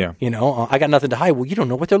 though. Yeah. I got nothing to hide. Well, you don't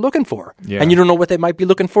know what they're looking for. Yeah. And you don't know what they might be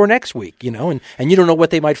looking for next week, and you don't know what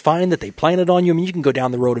they might find that they planted on you. I mean, you can go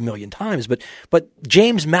down the road a million times, but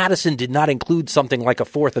James Madison did not include something like a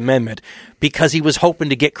Fourth Amendment because he was hoping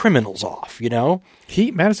to get criminals off,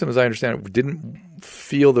 Madison, as I understand it, didn't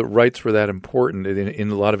feel that rights were that important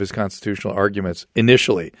in a lot of his constitutional arguments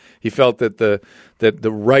initially. He felt that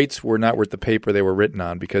the rights were not worth the paper they were written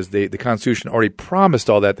on, because the Constitution already promised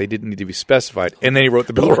all that. They didn't need to be specified. And then he wrote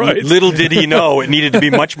the Bill of Rights. Little did he know it needed to be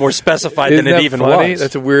much more specified than it even funny? was.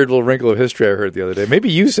 That's a weird little wrinkle of history I heard the other day. Maybe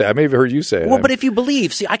you say it. I may have heard you say it. Well, but if you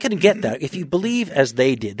believe, I couldn't get that. If you believe as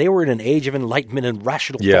they did, they were in an age of enlightenment and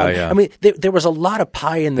rational thought. Yeah. I mean, there was a lot of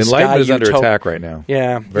pie in the sky. Enlightenment is under attack right now.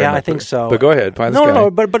 Yeah, I think so. But go ahead, pie in the sky.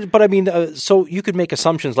 No, but I mean, so you could make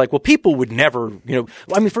assumptions like, well, people would never,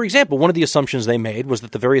 I mean, for example, one of the assumptions they made was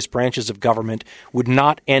that the various branches of government would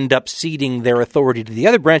not end up ceding their authority to the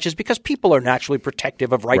other branches because people are naturally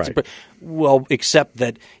protective of rights. Right. Well, except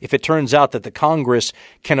that if it turns out that the Congress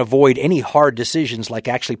can avoid any hard decisions like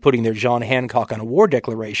actually putting their John Hancock on a war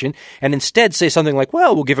declaration and instead say something like,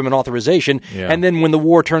 well, we'll give him an authorization. Yeah. And then when the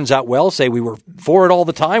war turns out well, say we were for it all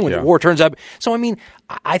the time when the war turns out. So, I mean,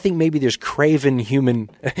 I think maybe there's craven human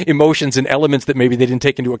emotions and elements that maybe they didn't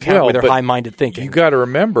take into account with their high-minded thinking. You got to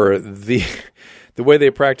remember the way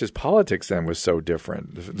they practiced politics then was so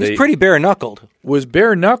different. It was pretty bare-knuckled. Was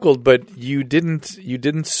bare-knuckled, but you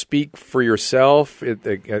didn't speak for yourself.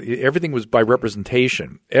 Everything was by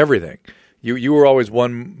representation. Everything. You were always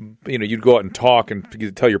one. You'd go out and talk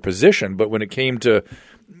and tell your position, but when it came to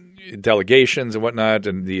delegations and whatnot,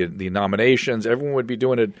 and the nominations, everyone would be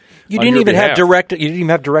doing it. You didn't even have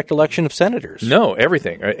direct election of senators. No,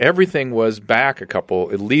 everything was back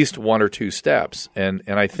at least one or two steps, and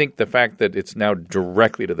I think the fact that it's now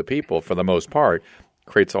directly to the people for the most part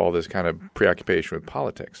creates all this kind of preoccupation with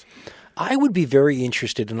politics. I would be very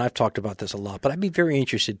interested, and I've talked about this a lot, but I'd be very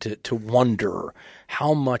interested to wonder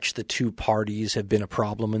how much the two parties have been a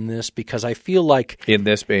problem in this, because I feel like in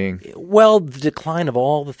this being the decline of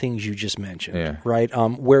all the things you just mentioned, right?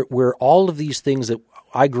 Where all of these things that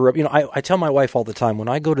I grew up, I tell my wife all the time, when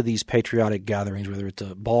I go to these patriotic gatherings, whether it's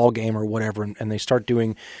a ball game or whatever, and they start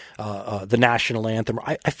doing the national anthem,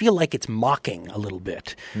 I feel like it's mocking a little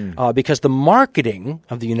bit because the marketing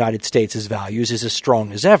of the United States' values is as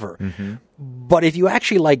strong as ever. Mm-hmm. But if you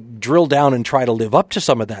actually drill down and try to live up to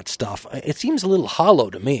some of that stuff, it seems a little hollow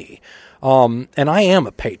to me. And I am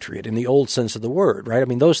a patriot in the old sense of the word, right? I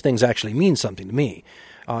mean, those things actually mean something to me.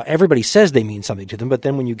 Everybody says they mean something to them, but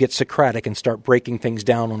then when you get Socratic and start breaking things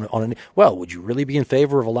down would you really be in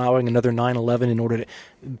favor of allowing another 9/11 in order to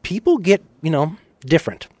 – people get,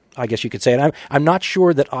 different, I guess you could say. And I'm not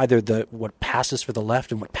sure that either what passes for the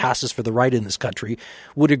left and what passes for the right in this country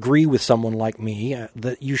would agree with someone like me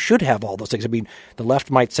that you should have all those things. I mean, the left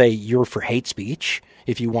might say you're for hate speech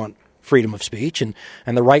if you want – freedom of speech, and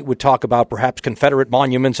the right would talk about perhaps Confederate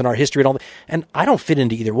monuments in our history and all that. And I don't fit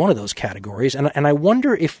into either one of those categories. And I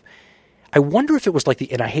wonder if it was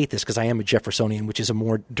and I hate this because I am a Jeffersonian, which is a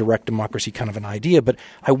more direct democracy kind of an idea, but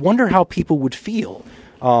I wonder how people would feel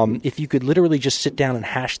if you could literally just sit down and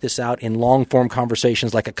hash this out in long-form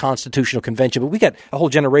conversations like a constitutional convention. But we got a whole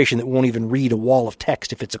generation that won't even read a wall of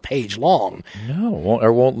text if it's a page long. No,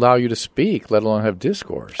 won't allow you to speak, let alone have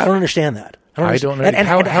discourse. I don't understand that. I don't know. And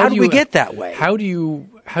how do we get that way? How do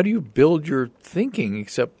you build your thinking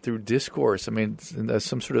except through discourse? I mean,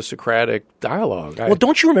 some sort of Socratic dialogue. Well,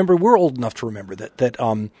 don't you remember? We're old enough to remember that.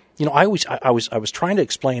 I was trying to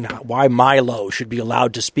explain why Milo should be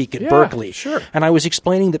allowed to speak at Berkeley. Sure. And I was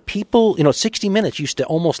explaining that people, 60 Minutes used to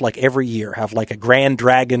almost every year have a Grand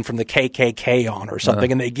Dragon from the KKK on or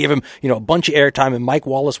something, and they give him a bunch of airtime, and Mike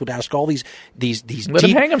Wallace would ask all these let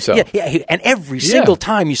him hang himself. Yeah, and every single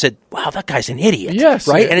time you said, "Wow, that guy's an idiot." Yes,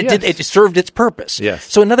 right, and it served its purpose. Yes.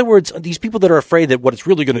 So in other words, these people that are afraid that what it's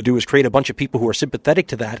really going to do is create a bunch of people who are sympathetic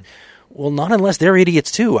to that, well, not unless they're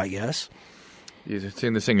idiots too, I guess. You've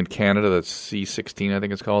seen this thing in Canada, that's C-16, I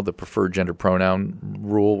think it's called, the preferred gender pronoun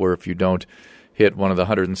rule, where if you don't hit one of the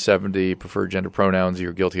 170 preferred gender pronouns,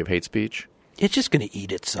 you're guilty of hate speech. It's just going to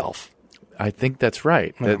eat itself. I think that's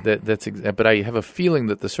right. Yeah. But I have a feeling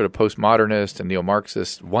that the sort of postmodernists and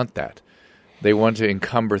neo-Marxists want that. They want to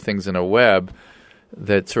encumber things in a web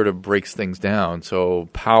that sort of breaks things down, so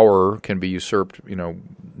power can be usurped,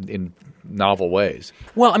 in novel ways.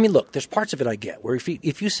 Well, I mean, look, there's parts of it I get where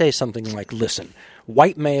if you say something like, listen,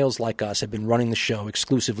 white males like us have been running the show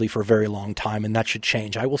exclusively for a very long time, and that should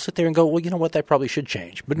change. I will sit there and go, well, you know what, that probably should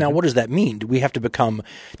change. But now what does that mean? Do we have to become...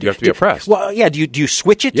 You have to be oppressed. Well, yeah, do you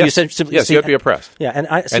switch it? Yes, do you simply you have to be oppressed. Yeah,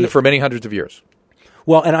 and for many hundreds of years.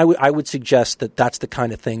 Well, and I would suggest that that's the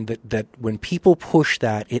kind of thing that when people push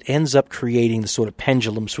that, it ends up creating the sort of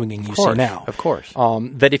pendulum swinging you see now. Of course.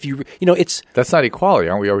 That if it's... That's not equality,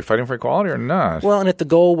 aren't we? Are we fighting for equality or not? Well, and if the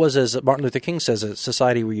goal was, as Martin Luther King says, a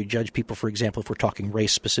society where you judge people, for example, if we're talking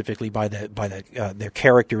race specifically, by their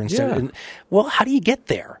character instead. Well, how do you get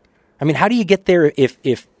there? I mean, how do you get there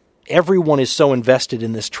if everyone is so invested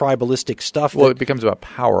in this tribalistic stuff? Well, it becomes about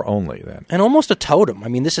power only then. And almost a totem. I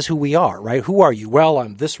mean, this is who we are, right? Who are you? Well,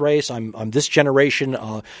 I'm this race. I'm this generation.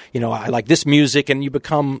 I like this music. And you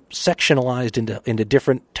become sectionalized into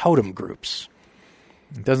different totem groups.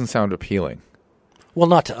 It doesn't sound appealing. Well,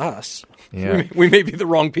 not to us. Yeah. We may be the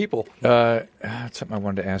wrong people. Something I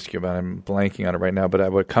wanted to ask you about. I'm blanking on it right now.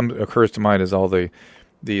 But what occurs to mind is all the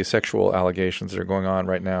sexual allegations that are going on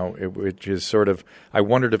right now, which is sort of, I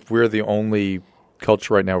wondered if we're the only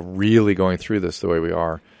culture right now really going through this the way we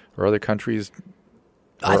are. Are other countries,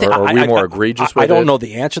 are we more egregious with it? I don't know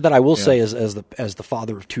the answer to that. I will say as the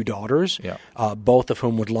father of two daughters, both of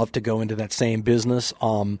whom would love to go into that same business.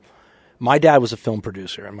 My dad was a film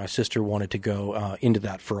producer, and my sister wanted to go into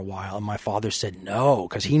that for a while. And my father said no,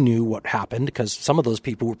 because he knew what happened, because some of those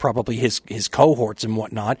people were probably his cohorts and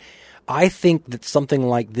whatnot. I think that something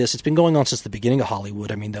like this, it's been going on since the beginning of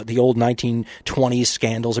Hollywood. I mean, the old 1920s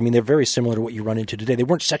scandals, I mean, they're very similar to what you run into today. They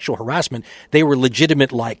weren't sexual harassment. They were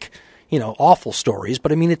legitimate, awful stories.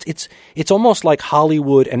 But I mean, it's almost like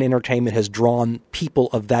Hollywood and entertainment has drawn people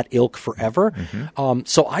of that ilk forever. Mm-hmm.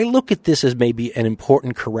 So I look at this as maybe an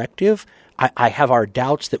important corrective. I have our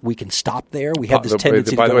doubts that we can stop there. We have this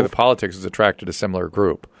tendency By the way, the politics is attracted a similar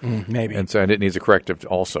group. Maybe. And it needs a corrective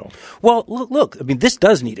also. Well, look, I mean, this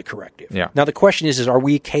does need a corrective. Yeah. Now, the question is are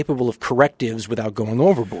we capable of correctives without going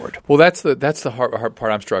overboard? Well, that's the hard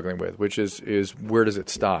part I'm struggling with, which is where does it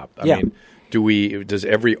stop? I mean, does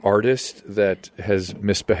every artist that has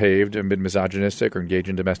misbehaved and been misogynistic or engaged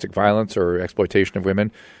in domestic violence or exploitation of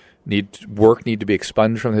women need to be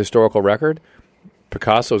expunged from the historical record?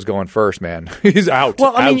 Picasso's going first, man. He's out.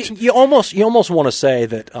 Well, I mean, you almost want to say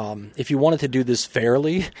that if you wanted to do this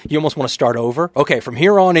fairly, you almost want to start over. Okay, from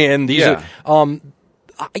here on in, these are.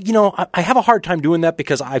 I have a hard time doing that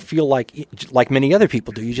because I feel like many other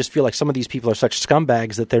people do, you just feel like some of these people are such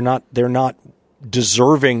scumbags that they're not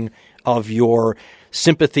deserving of your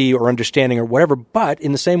sympathy or understanding or whatever. But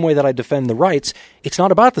in the same way that I defend the rights, it's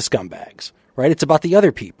not about the scumbags, right? It's about the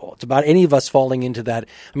other people. It's about any of us falling into that.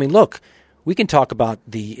 I mean, look, we can talk about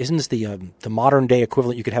isn't this the modern day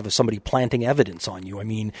equivalent you could have of somebody planting evidence on you? I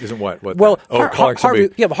mean, isn't what? Well, Harvey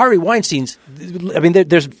Weinstein's. I mean,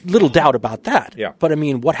 there's little doubt about that. Yeah. But I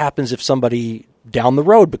mean, what happens if somebody down the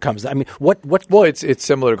road becomes that? I mean, what? Well, it's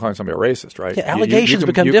similar to calling somebody a racist, right? Yeah, allegations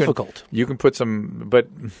become difficult. You can put some, but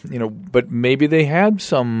maybe they had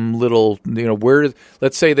some little,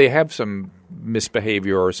 let's say they have some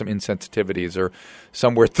misbehavior or some insensitivities or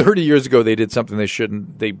somewhere 30 years ago they did something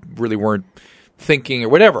they really weren't thinking or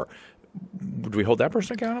whatever. Would we hold that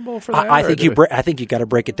person accountable for that? I think you got to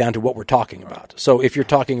break it down to what we're talking about. So if you're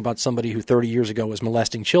talking about somebody who 30 years ago was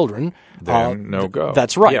molesting children, then no go.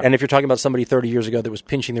 That's right. Yeah. And if you're talking about somebody 30 years ago that was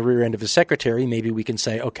pinching the rear end of his secretary, maybe we can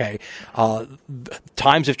say, okay,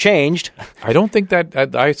 times have changed. I don't think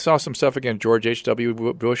that I saw some stuff against George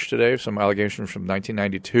H.W. Bush today, some allegations from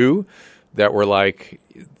 1992 that were like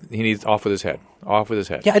he needs off with his head.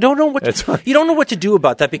 Yeah, I don't know you don't know what to do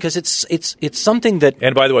about that because it's something that.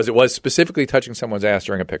 And by the way, it was specifically touching someone's ass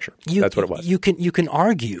during a picture. That's what it was. You can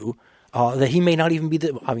argue that he may not even be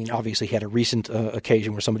I mean, obviously he had a recent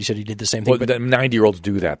occasion where somebody said he did the same thing. Well, 90-year-olds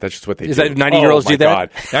do that. That's just what they do. Is that 90-year-olds do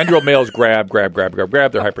that? 90-year-old males grab. They're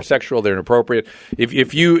hypersexual. They're inappropriate.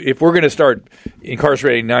 If we're going to start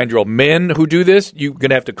incarcerating 9-year-old men who do this, you're going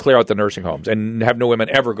to have to clear out the nursing homes and have no women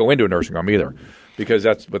ever go into a nursing home either, because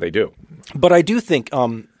that's what they do. But I do think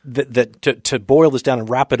that to boil this down and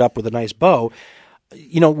wrap it up with a nice bow,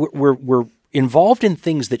 we're involved in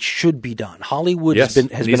things that should be done. Hollywood has been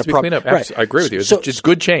a problem. Right. I agree with you. It's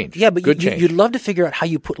good change. Yeah, but you'd love to figure out how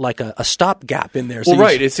you put like a stopgap in there. So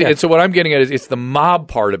And so what I'm getting at is it's the mob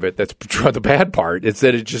part of it that's the bad part. It's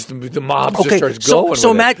that the mob just starts going.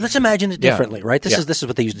 So let's imagine it differently, right? This is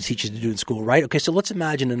what they used to teach us to do in school, right? Okay, so let's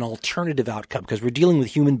imagine an alternative outcome because we're dealing with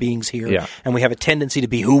human beings here, and we have a tendency to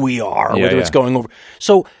be who we are, whether it's going over.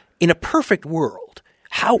 So in a perfect world,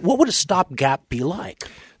 what would a stopgap be like?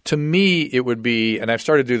 To me, it would be, and I've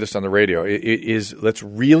started to do this on the radio, is let's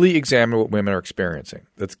really examine what women are experiencing.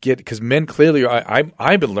 Because men clearly,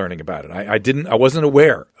 I've been learning about it. I wasn't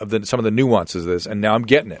aware of some of the nuances of this, and now I'm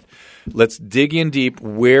getting it. Let's dig in deep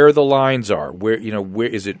where the lines are. Where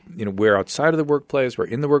is it? Where outside of the workplace, where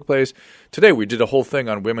in the workplace. Today we did a whole thing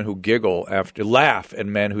on women who laugh at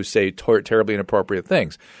men who say terribly inappropriate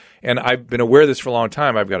things. And I've been aware of this for a long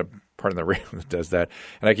time. I've got a part of the radio that does that.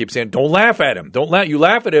 And I keep saying, don't laugh at him. Don't laugh. You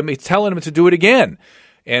laugh at him, he's telling him to do it again.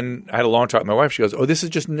 And I had a long talk with my wife. She goes, oh, this is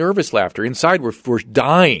just nervous laughter. Inside we're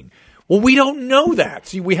dying. Well, we don't know that.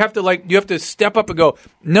 See, we have to you have to step up and go,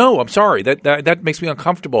 no, I'm sorry. That makes me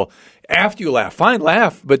uncomfortable. After you laugh, fine,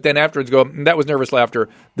 laugh. But then afterwards go, that was nervous laughter.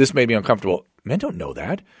 This made me uncomfortable. Men don't know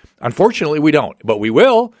that. Unfortunately, we don't. But we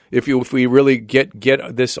will if we really get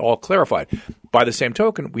this all clarified. By the same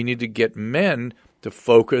token, we need to get men to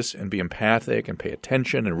focus and be empathic and pay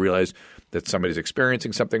attention and realize that somebody's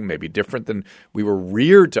experiencing something maybe different than we were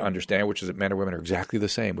reared to understand, which is that men and women are exactly the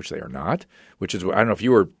same, which they are not, which is – I don't know if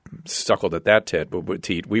you were suckled at that tit, but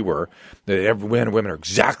we were. Men and women are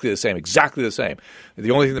exactly the same.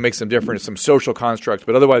 The only thing that makes them different is some social constructs,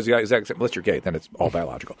 but otherwise the exact same. Unless you're gay, then it's all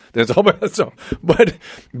biological. But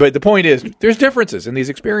the point is there's differences in these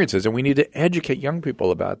experiences, and we need to educate young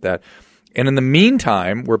people about that. And in the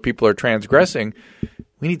meantime, where people are transgressing,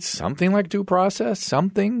 we need something like due process,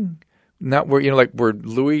 something not where where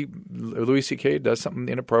Louis C.K. does something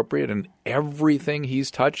inappropriate, and everything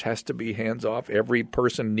he's touched has to be hands off. Every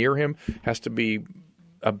person near him has to be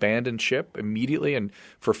abandoned ship immediately, and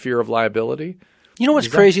for fear of liability. You know what's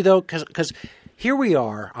crazy though, because here we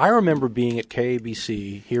are. I remember being at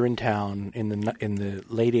KABC here in town in the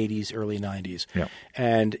late '80s, early '90s,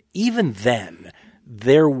 and even then.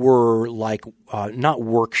 There were not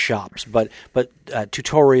workshops, but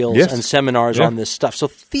tutorials and seminars on this stuff. So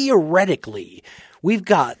theoretically, we've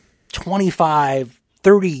got 25,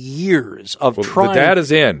 30 years of trying. The data's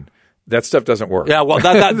in. That stuff doesn't work. Yeah, well,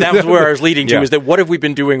 that was where I was leading to is that what have we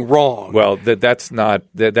been doing wrong? Well, that's not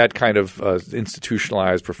that kind of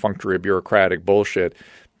institutionalized, perfunctory, bureaucratic bullshit.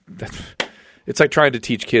 It's like trying to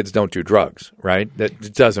teach kids don't do drugs, right? That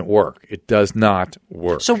it doesn't work. It does not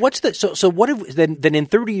work. So what's the so what have then in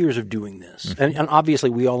 30 years of doing this, and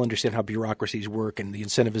obviously we all understand how bureaucracies work and the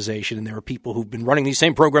incentivization, and there are people who've been running these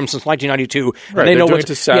same programs since 1992. Right, and they know doing it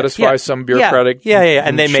to satisfy some bureaucratic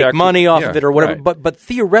and they make money off of it or whatever. Right. But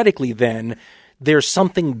theoretically, then there's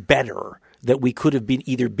something better that we could have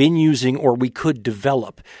either been using or we could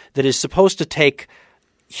develop that is supposed to take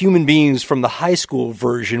human beings from the high school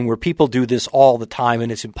version where people do this all the time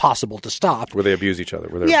and it's impossible to stop. Where they abuse each other.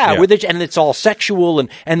 And it's all sexual and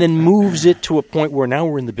then moves it to a point where now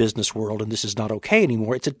we're in the business world and this is not okay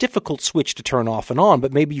anymore. It's a difficult switch to turn off and on,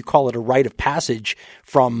 but maybe you call it a rite of passage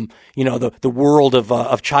from, the world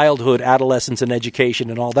of childhood, adolescence, and education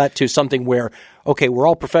and all that to something where, okay, we're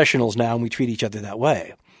all professionals now and we treat each other that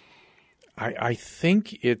way. I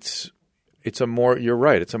think you're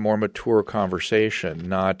right. It's a more mature conversation,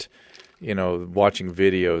 not, watching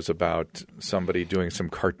videos about somebody doing some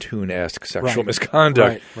cartoon-esque sexual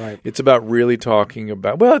misconduct. Right. It's about really talking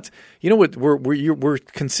about, we're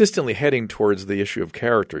consistently heading towards the issue of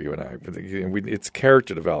character, you and I. It's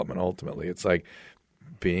character development, ultimately. It's like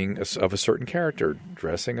being of a certain character,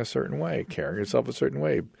 dressing a certain way, carrying yourself a certain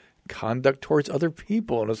way, conduct towards other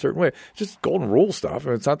people in a certain way. Just golden rule stuff.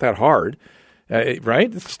 It's not that hard.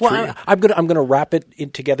 Right? I'm going to wrap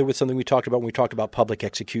it together with something we talked about when we talked about public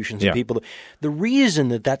executions and people. The reason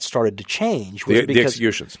that started to change was because the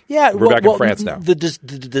executions. Yeah, we're back in France now.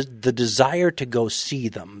 The desire to go see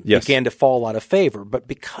them began to fall out of favor, but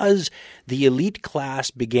because the elite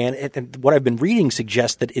class began, and what I've been reading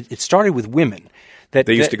suggests that it started with women.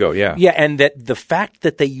 They used to go, yeah. Yeah, and that the fact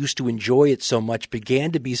that they used to enjoy it so much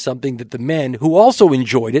began to be something that the men who also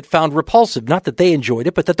enjoyed it found repulsive. Not that they enjoyed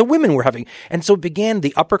it, but that the women were having. And so it began,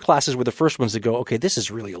 the upper classes were the first ones to go, okay, this is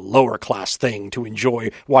really a lower class thing to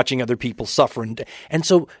enjoy watching other people suffer. And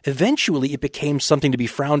so eventually it became something to be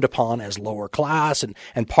frowned upon as lower class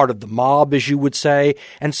and part of the mob, as you would say.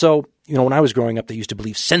 And so when I was growing up, they used to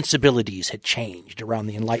believe sensibilities had changed around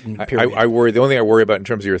the Enlightenment period. I worry. The only thing I worry about in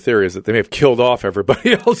terms of your theory is that they may have killed off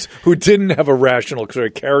everybody else who didn't have a rational sort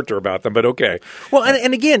of character about them. But okay. Well,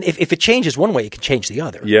 and again, if it changes one way, it can change the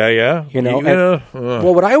other. Yeah.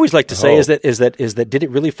 Well, what I always like to say is that did it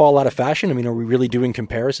really fall out of fashion? I mean, are we really doing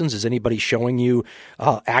comparisons? Is anybody showing you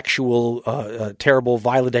actual terrible,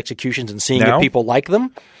 violent executions and seeing if people like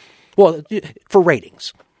them? Well, for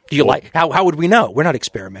ratings. Do you like? How would we know? We're not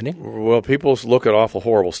experimenting. Well, people look at awful,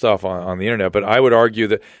 horrible stuff on the internet, but I would argue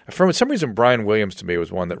that for some reason, Brian Williams to me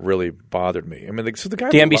was one that really bothered me. I mean, the guy,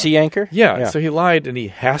 the NBC anchor, yeah. So he lied, and he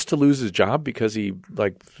has to lose his job because he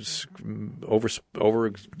over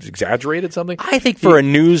exaggerated something. I think for a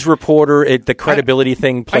news reporter, the credibility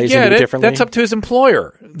thing plays into it differently. That's up to his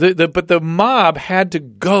employer. But the mob had to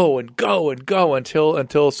go and go and go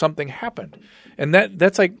until something happened, and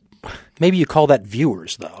that's like. Maybe you call that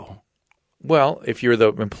viewers, though. Well, if you're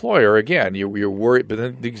the employer, again, you're worried. But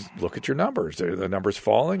then you look at your numbers. Are the numbers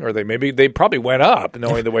falling? Or they probably went up,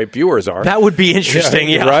 knowing the way viewers are. That would be interesting,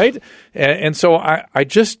 yeah. Right? And so I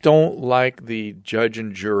just don't like the judge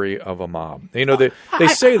and jury of a mob. They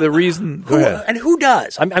say the reason. Go ahead. And who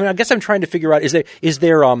does? I guess I'm trying to figure out. Is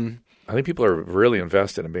there I think people are really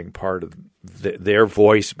invested in being part of their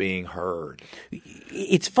voice being heard.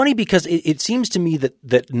 It's funny because it seems to me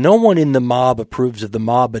that no one in the mob approves of the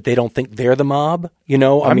mob, but they don't think they're the mob.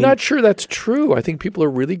 I'm not sure that's true. I think people are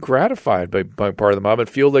really gratified by part of the mob and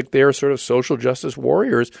feel like they're sort of social justice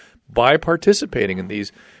warriors by participating in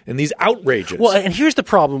these outrages. Well, and here's the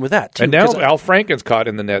problem with that, too. And now Al Franken's caught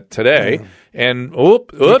in the net today, and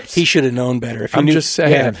oops. He should have known better. I'm just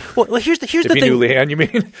saying. Yeah. Well, here's the thing. If he knew Leanne, you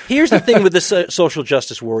mean? Here's the thing with the social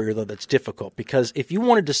justice warrior, though, that's difficult. Because if you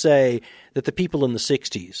wanted to say that the people in the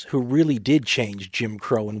 60s who really did change Jim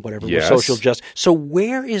Crow and whatever were social justice, so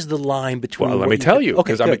where is the line between Well, let me tell you,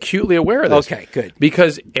 because I'm acutely aware of this. Okay, good.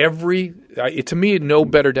 Because to me, no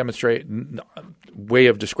better way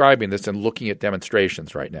of describing this than looking at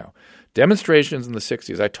demonstrations right now. Demonstrations in the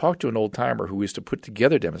 60s. I talked to an old-timer who used to put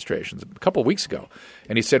together demonstrations a couple of weeks ago,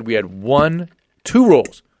 and he said we had two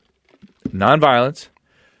rules: nonviolence,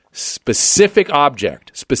 specific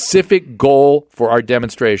object, specific goal for our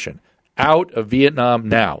demonstration. Out of Vietnam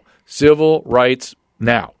now. Civil rights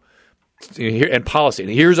now. And policy.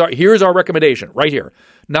 And here's our recommendation right here.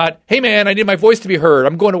 Not, hey, man, I need my voice to be heard.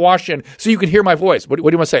 I'm going to Washington so you can hear my voice. What do you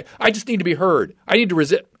want to say? I just need to be heard. I need to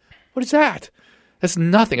resist. What is that? That's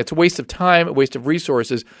nothing. It's a waste of time, a waste of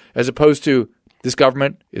resources, as opposed to this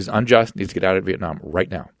government is unjust, needs to get out of Vietnam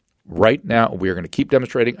right now. Right now, we are going to keep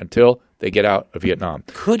demonstrating until they get out of Vietnam.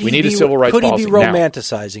 We need a civil rights policy now. Could he be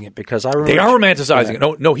romanticizing it? Because I remember they are romanticizing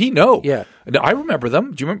it. No, he knows. Yeah, I remember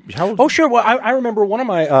them. Do you remember? Oh, sure. Well, I remember one of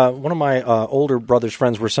my older brother's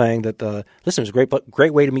friends were saying that listen, it was a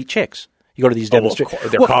great way to meet chicks. You go to these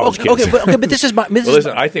demonstrations. They're college kids. Okay, but this is my.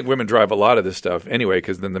 Listen, I think women drive a lot of this stuff anyway,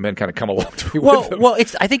 because then the men kind of come along to be with them. Well,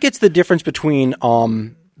 I think it's the difference between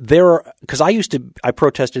because I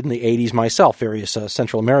protested in the 80s myself, various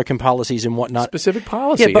Central American policies and whatnot. Specific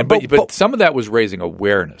policy. Yeah, but some of that was raising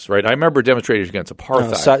awareness, right? I remember demonstrating against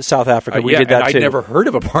apartheid. South Africa, we did that and too. I'd never heard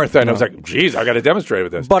of apartheid, and I was like, geez, I got to demonstrate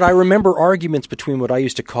with this. But I remember arguments between what I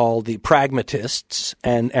used to call the pragmatists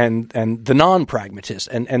and the non-pragmatists.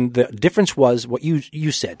 And the difference was what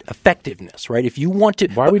you said, effectiveness, right? If you want to...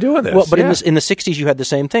 Why are we doing this? Well, but in the 60s, you had the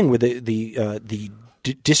same thing with the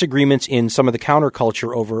disagreements in some of the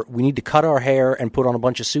counterculture over we need to cut our hair and put on a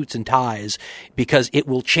bunch of suits and ties because it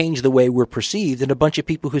will change the way we're perceived, and a bunch of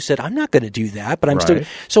people who said, I'm not going to do that, but I'm still...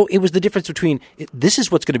 So it was the difference between this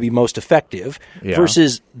is what's going to be most effective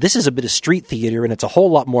versus this is a bit of street theater and it's a whole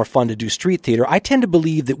lot more fun to do street theater. I tend to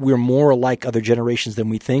believe that we're more like other generations than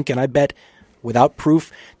we think, and I bet without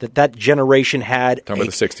proof that generation had talking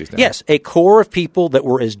about the 60s now. Yes, a core of people that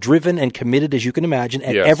were as driven and committed as you can imagine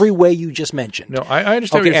in every way you just mentioned. No, I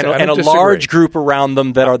understand what you're saying. And a large group around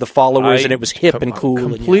them that are the followers, and it was hip and cool.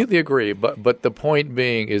 I completely agree. But the point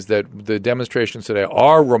being is that the demonstrations today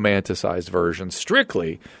are romanticized versions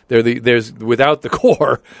strictly. There's without the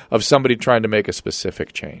core of somebody trying to make a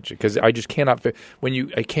specific change. Because I just cannot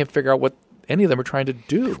I can't figure out what any of them are trying to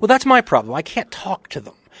do. Well, that's my problem. I can't talk to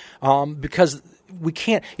them. Because we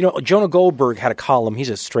can't, Jonah Goldberg had a column. He's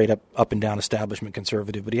a straight up and down establishment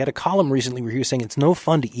conservative, but he had a column recently where he was saying it's no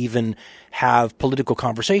fun to even have political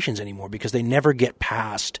conversations anymore because they never get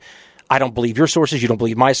past, I don't believe your sources, you don't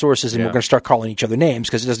believe my sources, and we're going to start calling each other names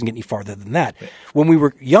because it doesn't get any farther than that. When we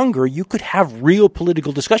were younger, you could have real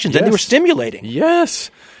political discussions, and they were stimulating.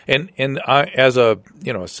 Yes. And I, as a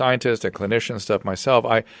scientist, a clinician and stuff myself,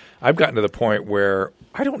 I've gotten to the point where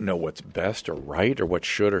I don't know what's best or right or what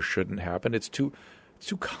should or shouldn't happen. It's too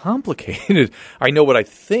complicated. I know what I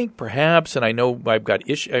think, perhaps, and I know I've got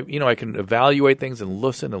issues. I can evaluate things and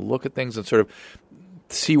listen and look at things and sort of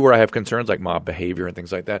see where I have concerns like mob behavior and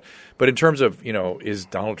things like that. But in terms of, is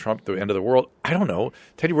Donald Trump the end of the world? I don't know.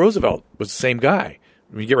 Teddy Roosevelt was the same guy.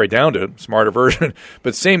 You get right down to it, smarter version,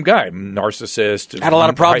 but same guy, narcissist. I had a lot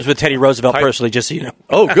of problems with Teddy Roosevelt personally, just so you know.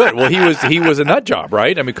 Oh, good. Well, he was a nut job,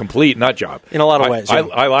 right? I mean, complete nut job. In a lot of ways.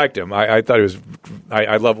 I liked him. I thought he was.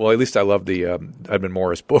 I love. Well, at least I love the Edmund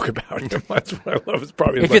Morris book about him. That's what I love. It's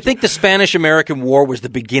probably. If you think the Spanish-American War was the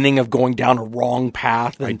beginning of going down a wrong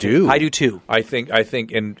path, I do. I do too. I think,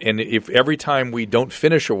 and if every time we don't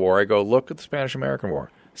finish a war, I go look at the Spanish-American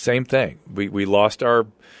War. Same thing. We lost our.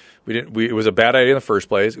 We didn't. It was a bad idea in the first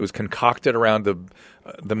place. It was concocted around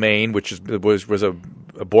the Maine, which was a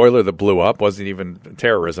boiler that blew up. Wasn't even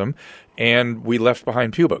terrorism, and we left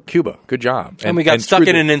behind Cuba. Good job. And we got stuck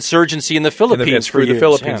in an insurgency in the Philippines and screwed the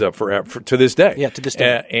Philippines up for to this day. Yeah, to this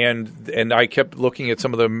day. And I kept looking at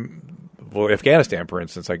some of the. Well, Afghanistan, for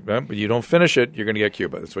instance, you don't finish it, you're going to get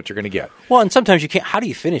Cuba. That's what you're going to get. Well, and sometimes you can't. How do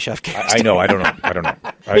you finish Afghanistan? I know. I don't know.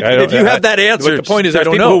 If you have that answer, the point is, I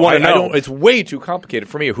don't know. It's way too complicated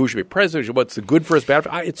for me. Who should be president? What's the good for us, bad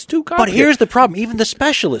for us? It's too complicated. But here's the problem: even the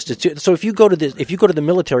specialists. So if you go to the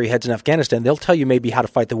military heads in Afghanistan, they'll tell you maybe how to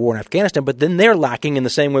fight the war in Afghanistan. But then they're lacking in the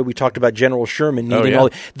same way we talked about General Sherman needing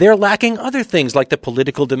they're lacking other things like the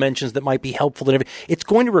political dimensions that might be helpful. And everything. It's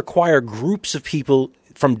going to require groups of people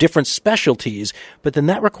from different specialties, but then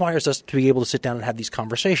that requires us to be able to sit down and have these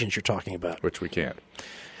conversations you're talking about. Which we can't.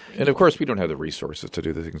 And, of course, we don't have the resources to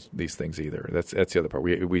do these things either. That's the other part.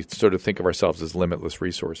 We sort of think of ourselves as limitless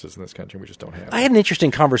resources in this country. We just don't have I had an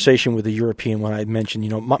interesting conversation with a European when I mentioned,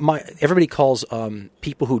 everybody calls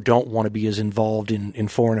people who don't want to be as involved in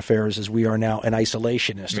foreign affairs as we are now an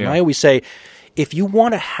isolationist. And I always say, if you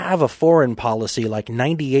want to have a foreign policy like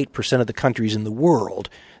 98% of the countries in the world,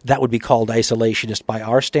 that would be called isolationist by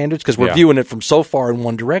our standards because we're viewing it from so far in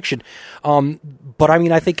one direction. But I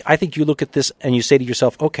mean, I think you look at this and you say to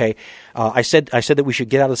yourself, okay, I said that we should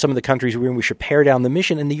get out of some of the countries we're in. We should pare down the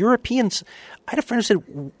mission. And the Europeans, I had a friend who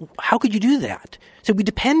said, how could you do that? He said, we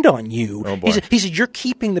depend on you. Oh, boy. He said, you're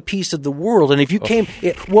keeping the peace of the world. And if you came,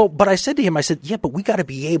 but I said to him, yeah, but we got to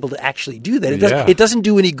be able to actually do that. It doesn't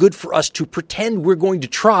do any good for us to pretend we're going to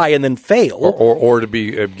try and then fail. Or to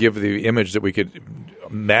be give the image that we could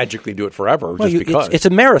magically do it forever just because. It's a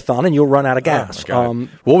marathon and you'll run out of gas. What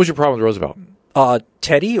was your problem with Roosevelt?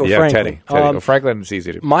 Teddy or Franklin? Teddy. Franklin is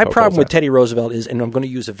easy to My problem with Teddy Roosevelt is, and I'm going to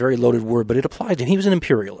use a very loaded word, but it applies, and he was an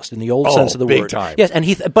imperialist in the old sense of the big word. Time. Yes,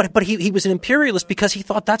 and but he was an imperialist because he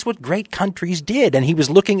thought that's what great countries did, and he was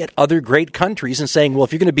looking at other great countries and saying, well,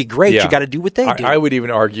 if you're going to be great, you got to do what they do. I would even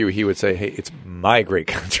argue he would say, hey, it's my great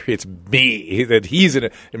country, it's me, that he's in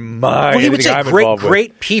my. Well, he would say I'm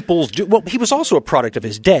great peoples do. Well, he was also a product of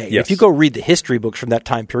his day. Yes. If you go read the history books from that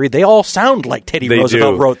time period, they all sound like Teddy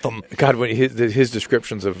Roosevelt wrote them. God, when his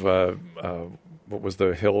descriptions of what was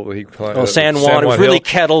the hill he climbed? San Juan. It was really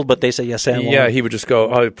kettled, but they say San Juan. Yeah, he would just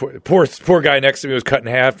go, oh, poor guy next to me was cut in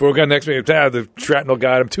half. Poor guy next to me, the shrapnel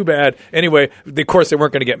got him. Too bad. Anyway, of course, they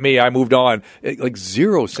weren't going to get me. I moved on. Like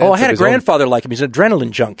 0 sense. Oh, I had a grandfather like him. He's an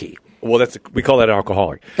adrenaline junkie. Well, we call that an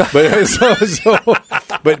alcoholic.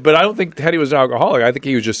 But but I don't think Teddy was an alcoholic. I think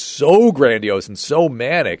he was just so grandiose and so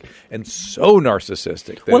manic and so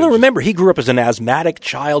narcissistic. Well, remember, he grew up as an asthmatic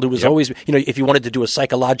child who was always, if you wanted to do a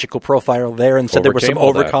psychological profile there and said there was some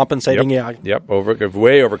overcompensating.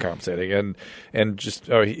 Way overcompensating. And just,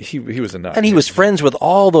 he was a nut. And he was friends with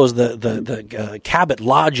all those, the Cabot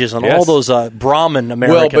lodges and all those Brahmin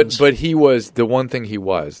Americans. Well, but he was, the one thing he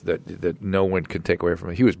was that no one could take away from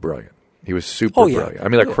him, he was brilliant. He was super brilliant. I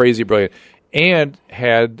mean, like crazy brilliant, and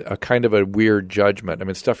had a kind of a weird judgment. I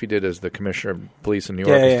mean, stuff he did as the commissioner of police in New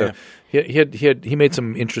York and stuff. He made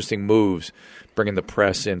some interesting moves, bringing the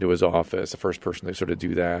press into his office. The first person to sort of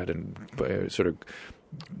do that, and sort of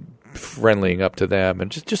friendlying up to them,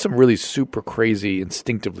 and just some really super crazy,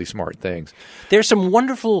 instinctively smart things. There's some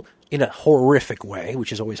wonderful, in a horrific way,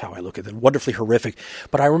 which is always how I look at it, wonderfully horrific.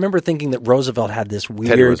 But I remember thinking that Roosevelt had this weird,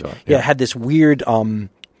 Teddy Roosevelt, had this weird.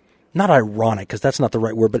 Not ironic, because that's not the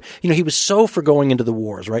right word, but he was so for going into the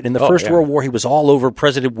wars, right? In the First World War, he was all over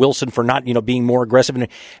President Wilson for not, being more aggressive,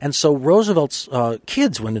 and so Roosevelt's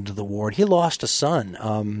kids went into the war, and he lost a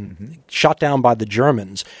son, shot down by the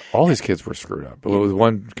Germans. All his kids were screwed up.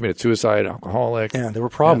 One committed suicide, alcoholic. Yeah, there were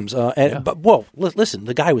problems. But listen,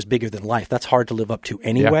 the guy was bigger than life. That's hard to live up to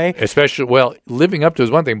anyway. Yeah. Especially, living up to is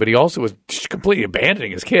one thing, but he also was completely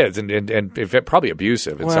abandoning his kids and probably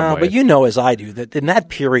abusive in some way. But as I do, that in that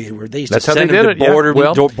period where they used That's to send how they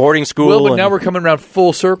him to boarding school. Well, but now we're coming around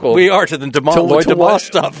full circle. We are to the Lloyd DeMoss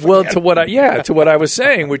stuff. Well, to what I was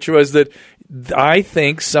saying, which was that I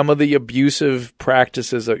think some of the abusive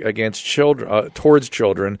practices against children, towards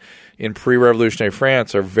children in pre-revolutionary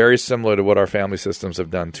France are very similar to what our family systems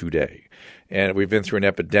have done today. And we've been through an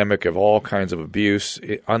epidemic of all kinds of abuse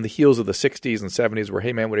on the heels of the 60s and 70s where,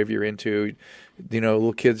 hey, man, whatever you're into,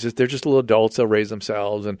 little kids, they're just little adults. They'll raise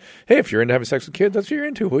themselves. And, hey, if you're into having sex with kids, that's what you're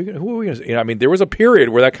into. Who are we going to there was a period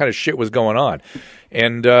where that kind of shit was going on.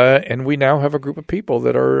 And we now have a group of people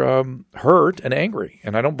that are hurt and angry.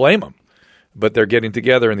 And I don't blame them. But they're getting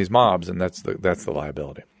together in these mobs, and that's the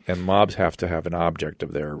liability. And mobs have to have an object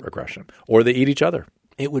of their aggression, or they eat each other.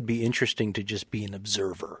 It would be interesting to just be an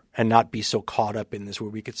observer and not be so caught up in this where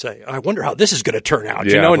we could say, I wonder how this is going to turn out.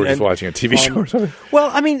 Yeah, we're just watching a TV show or something.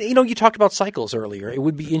 Well, I mean, you talked about cycles earlier. It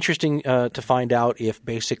would be interesting to find out if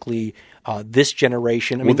basically this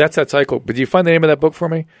generation – that's that cycle. But do you find the name of that book for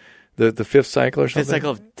me? The fifth cycle or something? Fifth cycle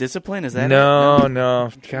of discipline? Is that No.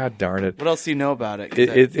 God darn it. What else do you know about it?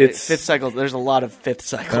 It's fifth cycle. There's a lot of fifth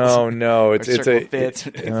cycles. Oh, no. It's a fifth.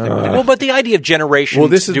 Well, but the idea of generations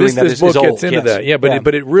this doing that this book is old. Gets into that. Yeah,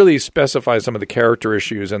 but it really specifies some of the character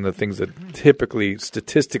issues and the things that typically,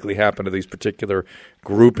 statistically happen to these particular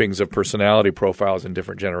groupings of personality profiles in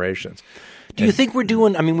different generations. Do you think we're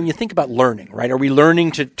doing – I mean, when you think about learning, right, are we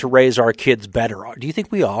learning to raise our kids better? Do you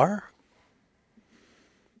think we are?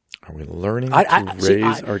 Are we learning to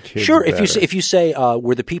raise our kids Sure. better? If you say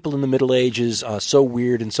were the people in the Middle Ages so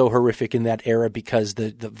weird and so horrific in that era because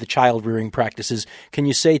the child rearing practices, can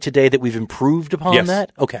you say today that we've improved upon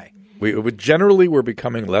that? Okay. We're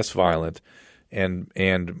becoming less violent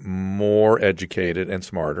and more educated and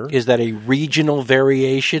smarter. Is that a regional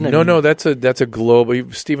variation? No, that's a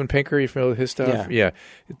global. Stephen Pinker, you familiar with his stuff? Yeah.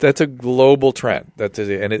 That's a global trend.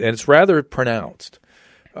 And it's rather pronounced.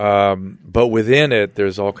 But within it,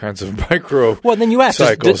 there's all kinds of micro Well, then you ask,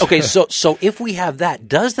 cycles. Okay, so if we have that,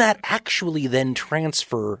 does that actually then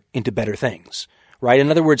transfer into better things? Right? In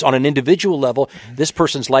other words, on an individual level, this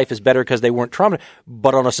person's life is better because they weren't traumatized.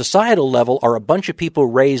 But on a societal level, are a bunch of people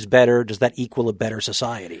raised better? Does that equal a better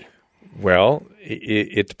society? Well,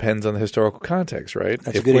 it depends on the historical context, right?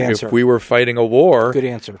 That's a good answer. If we were fighting a war, good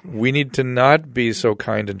answer. We need to not be so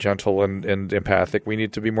kind and gentle and empathic. We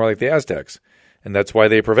need to be more like the Aztecs. And that's why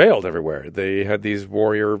they prevailed everywhere. They had these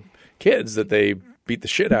warrior kids that they beat the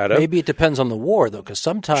shit out of. Maybe it depends on the war, though, because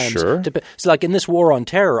sometimes Sure. So like in this war on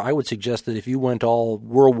terror, I would suggest that if you went all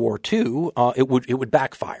World War II, it would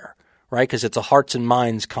backfire. Right, because it's a hearts and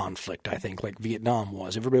minds conflict, I think, like Vietnam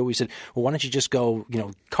was. Everybody always said, well, why don't you just go,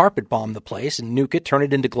 carpet bomb the place and nuke it, turn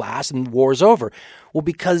it into glass, and war's over. Well,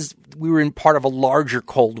 because we were in part of a larger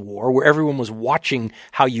Cold War where everyone was watching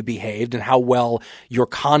how you behaved and how well your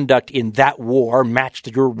conduct in that war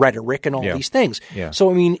matched your rhetoric and all these things. Yeah.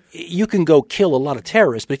 So, I mean, you can go kill a lot of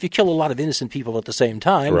terrorists, but if you kill a lot of innocent people at the same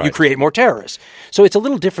time, you create more terrorists. So it's a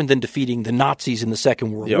little different than defeating the Nazis in the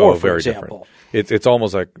Second World War, for very example. Different. It's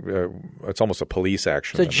almost like it's almost a police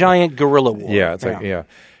action. It's a giant guerrilla war. Yeah, it's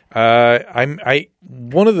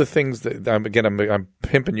one of the things that I'm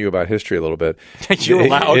pimping you about history a little bit. You're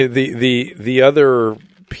allowed. The other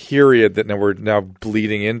period that we're now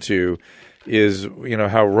bleeding into is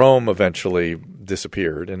how Rome eventually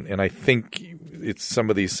disappeared, and I think it's some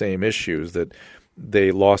of these same issues that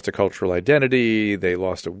they lost a cultural identity, they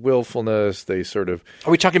lost a willfulness, they sort of.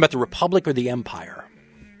 Are we talking about the Republic or the Empire?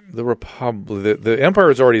 The Republic, the Empire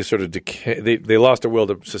has already sort of decayed. They lost a will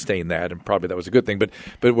to sustain that, and probably that was a good thing. But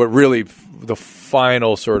what really the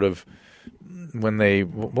final sort of when they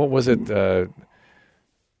what was it?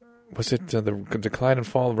 Was it the decline and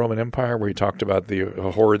fall of the Roman Empire, where he talked about the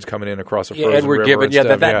hordes coming in across a frozen Edward river? Gibbon. And Yeah,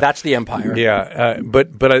 stuff? that's the Empire. Yeah, but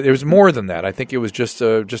it was more than that. I think it was just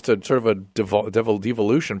a sort of a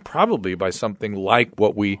devolution, probably by something like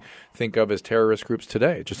what we think of as terrorist groups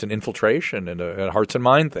today, just an infiltration and a hearts and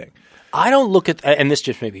mind thing. I don't look at, and this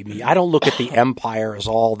just may be me, I don't look at the Empire as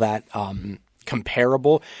all that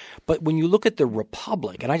comparable. But when you look at the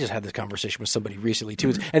Republic, and I just had this conversation with somebody recently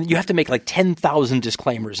too, and you have to make like 10,000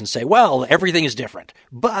 disclaimers and say, well, everything is different.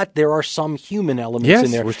 But there are some human elements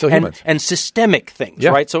in there. We're still humans. And systemic things,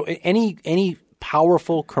 Yeah. right? So any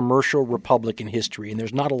powerful commercial republic in history, and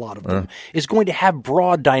there's not a lot of them, is going to have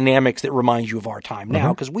broad dynamics that remind you of our time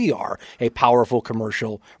now, because we are a powerful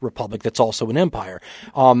commercial republic that's also an empire.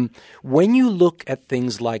 When you look at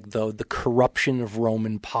things like, though, the corruption of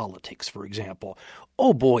Roman politics, for example,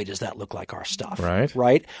 oh boy, does that look like our stuff.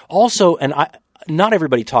 Right? Also, and not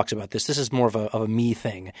everybody talks about this. This is more of a me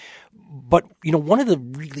thing. But, one of the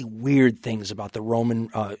really weird things about the Roman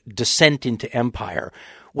descent into empire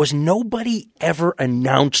was nobody ever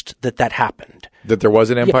announced that happened. That there was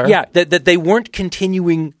an empire? Yeah, that they weren't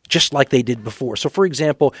continuing just like they did before. So, for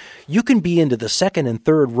example, you can be into the second and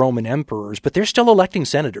third Roman emperors, but they're still electing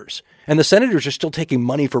senators. And the senators are still taking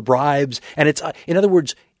money for bribes. And it's, in other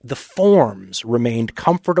words, the forms remained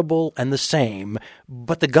comfortable and the same,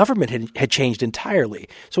 but the government had changed entirely.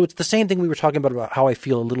 So it's the same thing we were talking about how I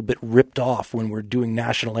feel a little bit ripped off when we're doing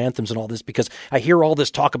national anthems and all this, because I hear all this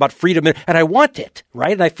talk about freedom and I want it,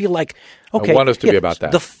 right? And I feel like, okay, I want us to be about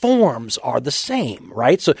that. The forms are the same,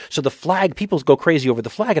 right? So the flag, people go crazy over the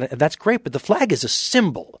flag, and that's great, but the flag is a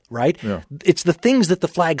symbol, right? Yeah. It's the things that the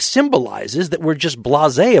flag symbolizes that we're just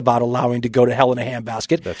blasé about allowing to go to hell in a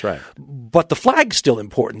handbasket. That's right. But the flag's still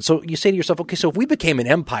important. So you say to yourself, okay, so if we became an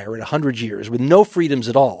empire in 100 years with no freedoms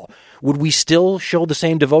at all, would we still show the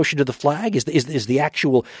same devotion to the flag? Is the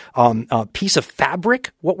actual piece of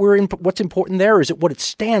fabric what's important there, or is it what it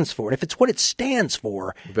stands for? And if it's what it stands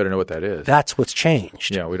for, you better know what that is. That's what's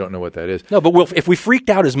changed. Yeah, we don't know what that is. No, but if we freaked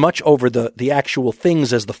out as much over the actual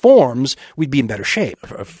things as the forms, we'd be in better shape.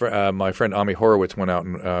 My friend Ami Horowitz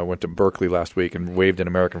went to Berkeley last week and waved an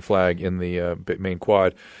American flag in the main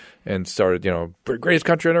quad. And started, greatest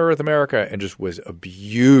country on earth, America, and just was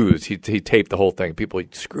abused. He taped the whole thing. People,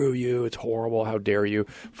 screw you, it's horrible, how dare you,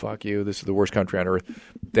 fuck you, this is the worst country on earth.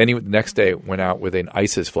 Then the next day went out with an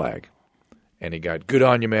ISIS flag, and he got, good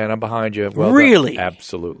on you, man, I'm behind you. Well really? Done.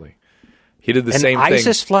 Absolutely. He did the same thing.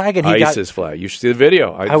 ISIS flag, and ISIS flag. You should see the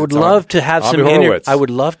video. I would love to have I would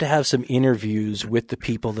love to have some interviews with the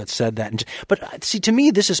people that said that. But see, to me,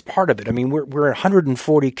 this is part of it. I mean, we're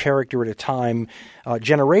 140 character at a time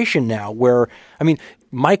generation now. Where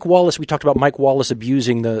Mike Wallace. We talked about Mike Wallace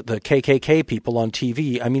abusing the KKK people on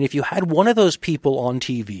TV. I mean, if you had one of those people on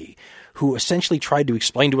TV who essentially tried to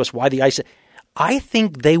explain to us why the ISIS. I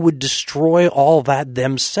think they would destroy all that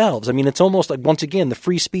themselves. I mean, it's almost like, once again, the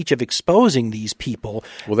free speech of exposing these people.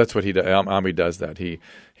 Well, that's what he does. Ami does that. He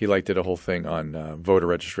did a whole thing on voter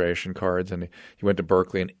registration cards, and he went to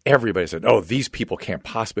Berkeley, and everybody said, oh, these people can't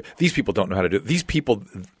possibly – these people don't know how to do it. These people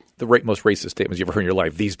 – the most racist statements you ever heard in your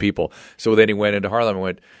life, these people. So then he went into Harlem and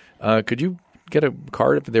went, could you get a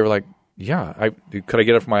card? They were like, yeah, could I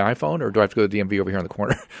get it from my iPhone, or do I have to go to the DMV over here in the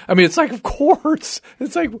corner? I mean, it's like, of course.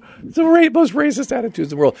 It's like the most racist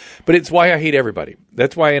attitudes in the world. But it's why I hate everybody.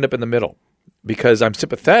 That's why I end up in the middle, because I'm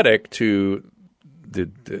sympathetic to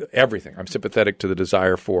everything. I'm sympathetic to the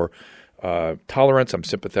desire for tolerance. I'm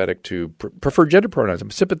sympathetic to preferred gender pronouns.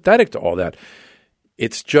 I'm sympathetic to all that.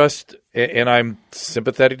 It's just – and I'm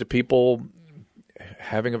sympathetic to people –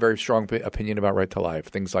 having a very strong opinion about right to life,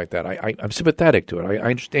 things like that. I'm sympathetic to it. I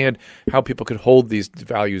understand how people could hold these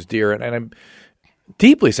values dear, and I'm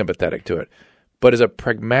deeply sympathetic to it. But as a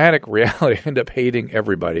pragmatic reality, I end up hating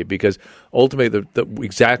everybody, because ultimately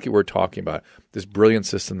exactly what we're talking about, this brilliant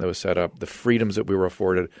system that was set up, the freedoms that we were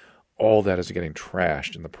afforded, all that is getting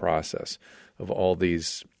trashed in the process of all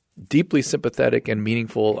these deeply sympathetic and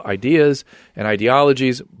meaningful ideas and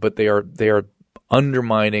ideologies, but they are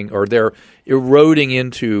undermining or they're eroding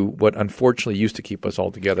into what unfortunately used to keep us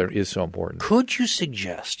all together is so important. Could you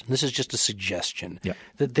suggest, and this is just a suggestion,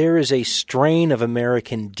 that there is a strain of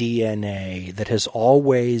American DNA that has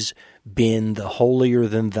always been the holier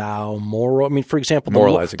than thou moral? I mean, for example,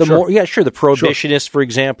 moralizing. the prohibitionists, for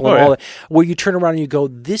example, and yeah. all that, where you turn around and you go,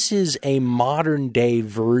 this is a modern day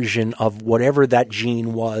version of whatever that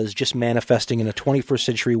gene was, just manifesting in a 21st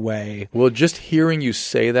century way. Well, just hearing you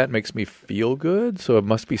say that makes me feel good, so it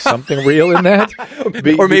must be something real in that.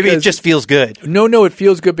 Or maybe it just feels good. No, it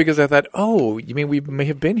feels good because I thought, oh, you mean we may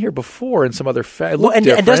have been here before in some other and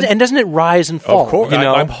doesn't it rise and fall? Of course,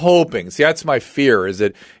 I'm hoping. See, that's my fear, is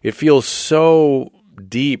that it feels so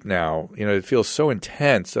deep now. It feels so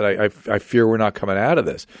intense that I fear we're not coming out of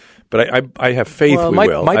this. But I have faith we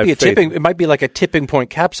will. It might be like a tipping point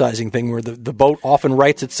capsizing thing where the boat often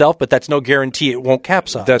rights itself, but that's no guarantee it won't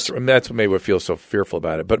capsize. That's maybe what feels so fearful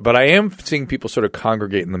about it. But I am seeing people sort of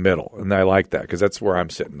congregate in the middle, and I like that because that's where I'm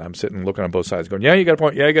sitting. I'm sitting looking on both sides going, yeah, you got a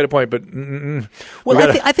point. Yeah, you got a point. But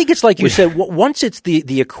I think it's like you said, once it's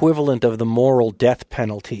the equivalent of the moral death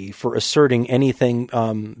penalty for asserting anything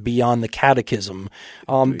beyond the catechism,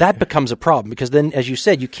 that becomes a problem because then, as you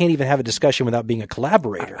said, you can't even have a discussion without being a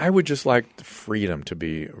collaborator. I would just like freedom to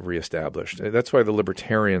be reestablished. That's why the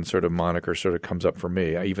libertarian sort of moniker sort of comes up for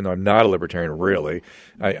me. Even though I'm not a libertarian, really,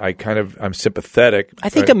 I'm sympathetic. I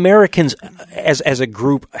think Americans, as a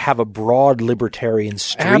group, have a broad libertarian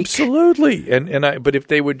streak. Absolutely, but if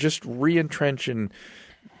they would just re-entrench in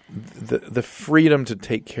the freedom to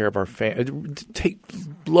take care of our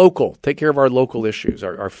take care of our local issues,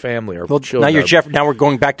 our family, our children. Now we're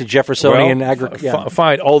going back to Jeffersonian agriculture.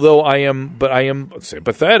 Fine. Although I am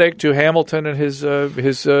sympathetic to Hamilton and his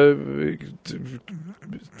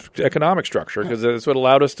economic structure because that's what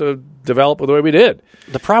allowed us to develop the way we did.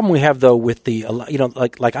 The problem we have, though, with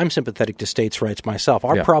like I'm sympathetic to states' rights myself.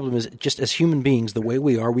 Our problem is just as human beings, the way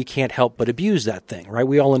we are, we can't help but abuse that thing, right?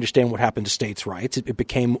 We all understand what happened to states' rights. It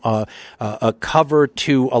became a cover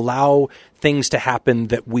to allow things to happen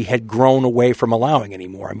that we had grown away from allowing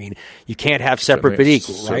anymore. I mean, you can't have separate but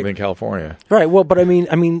equal, right? Certainly in California. Right. Well, but I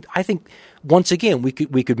mean, I think once again we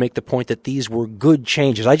could make the point that these were good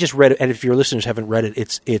changes. I just read it, and if your listeners haven't read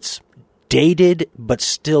it, it's dated but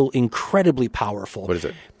still incredibly powerful. What is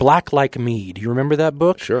it? Black Like Me. Do you remember that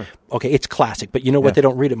book? Sure. Okay, it's classic, but you know what? They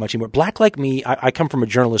don't read it much anymore. Black Like Me, I come from a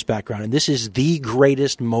journalist background, and this is the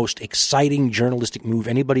greatest, most exciting journalistic move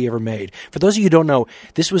anybody ever made. For those of you who don't know,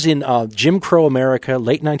 this was in Jim Crow America,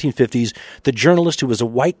 late 1950s. The journalist, who was a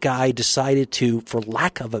white guy, decided to, for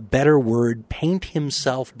lack of a better word, paint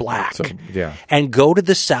himself black and go to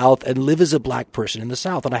the South and live as a black person in the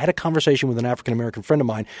South. And I had a conversation with an African-American friend of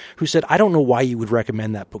mine who said, I don't know why you would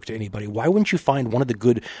recommend that book to anybody. Why wouldn't you find one of the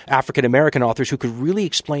good African-American authors who could really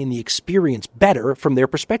explain the experience better from their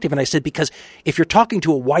perspective? And I said, because if you're talking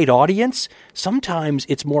to a white audience, sometimes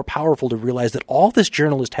it's more powerful to realize that all this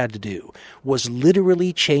journalist had to do was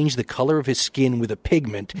literally change the color of his skin with a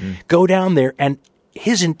pigment, go down there, and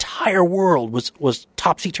his entire world was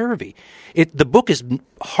topsy-turvy. The book is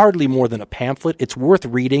hardly more than a pamphlet. It's worth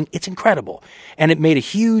reading. It's incredible. And it made a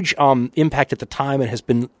huge impact at the time and has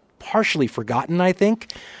been partially forgotten, I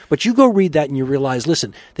think. But you go read that and you realize,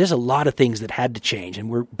 listen, there's a lot of things that had to change, and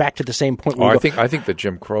we're back to the same point. I think the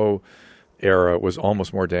Jim Crow era was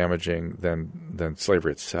almost more damaging than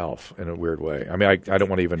slavery itself in a weird way. I mean, I don't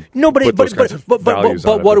want to even put those kinds of values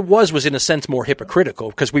on it. But what it was in a sense more hypocritical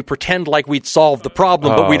because we pretend like we'd solved the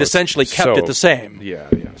problem, but we'd essentially kept it the same. Yeah,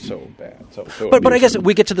 so bad. But I guess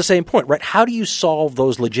we get to the same point, right? How do you solve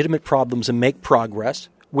those legitimate problems and make progress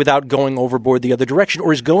without going overboard the other direction?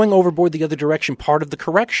 Or is going overboard the other direction part of the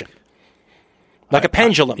correction? Like a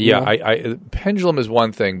pendulum. Pendulum is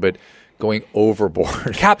one thing, but going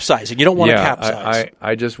overboard. Capsizing. You don't want to capsize.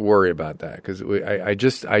 I just worry about that because I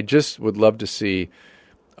just would love to see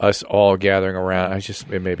us all gathering around.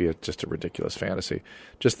 It may be just a ridiculous fantasy.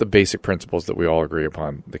 Just the basic principles that we all agree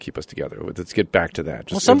upon that keep us together. Let's get back to that.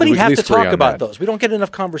 Somebody has to talk about those. We don't get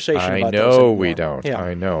enough conversation about those. I know we don't. Yeah.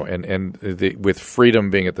 I know. And with freedom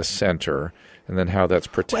being at the center, and then how that's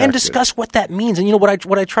protected. And discuss what that means. And you know what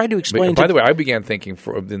I tried to explain. By the way, I began thinking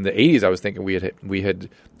in the 80s. I was thinking we had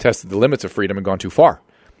tested the limits of freedom and gone too far.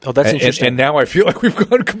 Oh, that's interesting. And now I feel like we've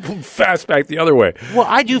gone fast back the other way. Well,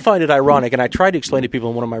 I do find it ironic, and I tried to explain to people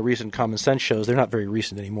in one of my recent Common Sense shows. They're not very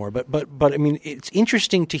recent anymore, but I mean, it's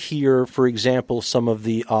interesting to hear, for example, some of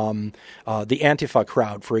the Antifa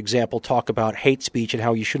crowd, for example, talk about hate speech and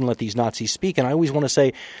how you shouldn't let these Nazis speak. And I always want to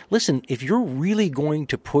say, listen, if you're really going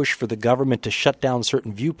to push for the government to shut down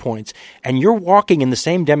certain viewpoints, and you're walking in the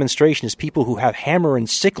same demonstration as people who have hammer and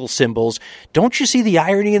sickle symbols, don't you see the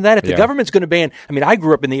irony in that? If the government's going to ban, I mean, I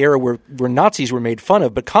grew up in the era where Nazis were made fun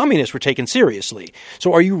of, but communists were taken seriously.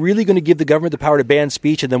 So are you really going to give the government the power to ban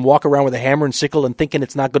speech and then walk around with a hammer and sickle and thinking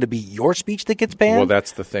it's not going to be your speech that gets banned? Well,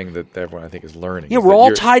 that's the thing that everyone, I think, is learning. Yeah, we're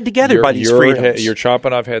all tied together by these freedoms. You're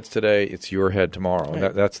chopping off heads today. It's your head tomorrow.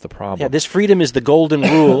 Right. That's the problem. Yeah, this freedom is the golden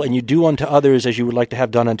rule, and you do unto others as you would like to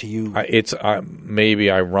have done unto you. It's maybe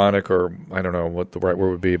ironic, or I don't know what the right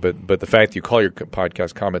word would be, but the fact you call your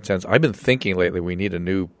podcast Common Sense, I've been thinking lately we need a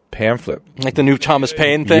new pamphlet. Like the new Thomas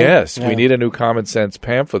Paine thing? Yes, we need a new Common Sense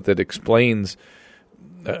pamphlet that explains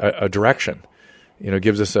a direction.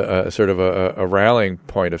 Gives us a sort of a rallying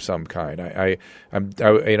point of some kind. I don't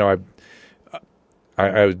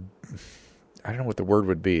know what the word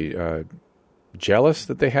would be. Jealous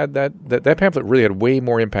that they had that pamphlet really had way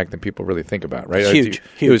more impact than people really think about, right? Huge.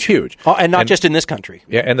 It was huge. Oh, and not just in this country.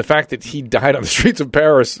 Yeah, and the fact that he died on the streets of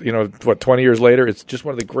Paris, 20 years later, it's just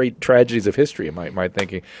one of the great tragedies of history, in my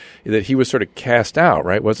thinking, that he was sort of cast out,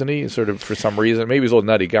 right? Wasn't he? Sort of for some reason. Maybe he's a little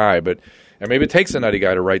nutty guy, but... And maybe it takes a nutty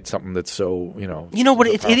guy to write something that's so, but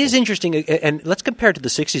it is interesting, and let's compare it to the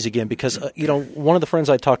 60s again, because, one of the friends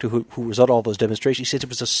I talked to who was at all those demonstrations, he said it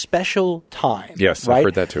was a special time. Yes, right? I've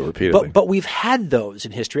heard that too, repeatedly. But we've had those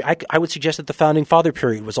in history. I would suggest that the Founding Father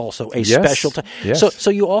period was also a special time. Yes. So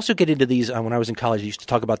you also get into these, when I was in college, I used to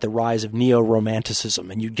talk about the rise of neo-romanticism,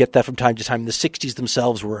 and you'd get that from time to time. The 60s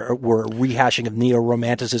themselves were a rehashing of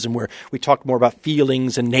neo-romanticism, where we talked more about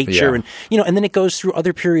feelings and nature, and then it goes through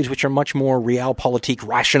other periods which are much more realpolitik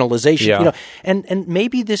rationalization, and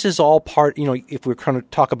maybe this is all part, if we're going to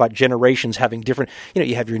talk about generations having different,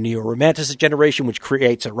 you have your neo-romanticist generation, which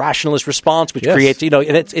creates a rationalist response, which creates, and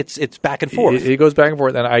it's back and forth. It goes back and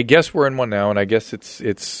forth, and I guess we're in one now, and I guess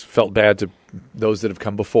it's felt bad to those that have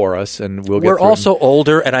come before us, and we're also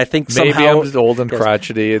older, and I think maybe somehow I'm just old and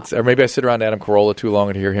crotchety. Or maybe I sit around Adam Carolla too long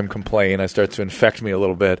and hear him complain. It starts to infect me a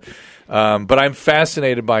little bit. But I'm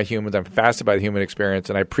fascinated by humans. I'm fascinated by the human experience,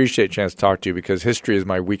 and I appreciate a chance to talk to you because history is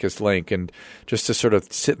my weakest link, and just to sort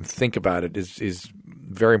of sit and think about it is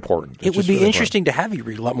very important. It would be really interesting to have you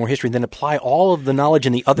read a lot more history and then apply all of the knowledge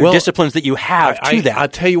and the other disciplines that you have to that. I'll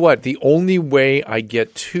tell you what, the only way I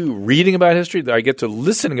get to reading about history, I get to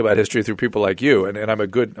listening about history through people like you, and I'm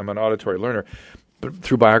an auditory learner, but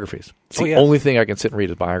through biographies. It's the only thing I can sit and read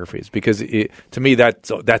is biographies because to me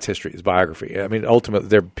that's history, is biography. I mean, ultimately,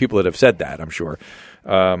 there are people that have said that, I'm sure.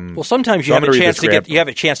 Well, sometimes you have a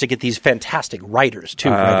chance to get these fantastic writers too.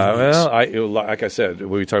 Like I said, when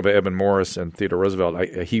we talk about Edmund Morris and Theodore Roosevelt,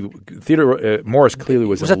 Morris clearly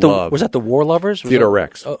was in love. Was that the War Lovers? Theodore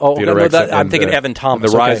Rex. Rex. I'm thinking Evan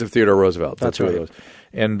Thomas. The Rise of Theodore Roosevelt. That's right.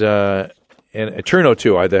 And Chernow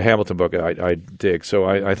too. The Hamilton book I dig. So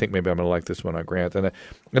I think maybe I'm going to like this one on Grant. And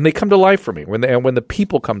they come to life for me when the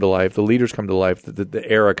people come to life, the leaders come to life. The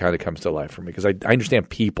era kind of comes to life for me because I understand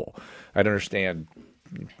people. I don't understand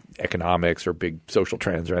economics or big social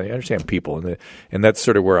trends or anything. I understand people, and that's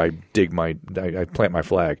sort of where I I plant my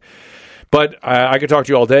flag. But I could talk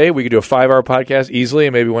to you all day. We could do a 5-hour podcast easily,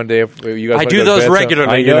 and maybe one day if you guys. I do those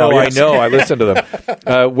regularly. I know. I listen to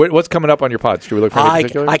them. What's coming up on your pods? Do we look for anything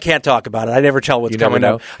particular? I can't talk about it. I never tell what's coming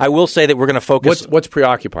up. I will say that we're going to focus. What's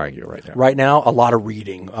preoccupying you right now? Right now, a lot of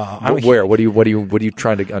reading. Where? What are you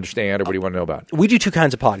trying to understand, or what do you want to know about? We do two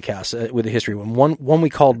kinds of podcasts with the history one. One we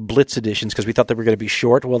called Blitz editions because we thought they were going to be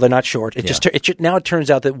short. Well, they're not short. Now it turns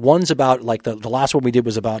out that one's about like the last one we did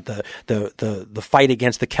was about the fight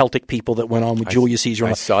against the Celtic people that went on with Julius Caesar.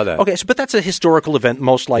 I saw that. Okay, but that's a historical event,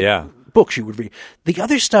 most like books you would read. The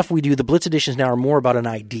other stuff we do, the Blitz editions now are more about an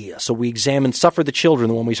idea. So we examine Suffer the Children.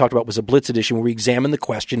 The one we talked about was a Blitz edition where we examine the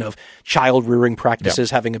question of child rearing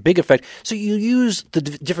practices having a big effect. So you use the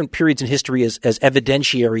different periods in history as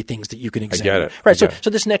evidentiary things that you can examine. I get it. Right. So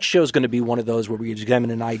this next show is going to be one of those where we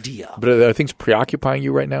examine an idea. But are things preoccupying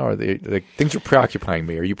you right now? Are things are preoccupying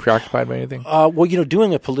me? Are you preoccupied by anything? Well,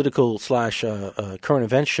 doing a political / current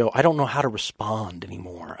events show, I don't know how to respond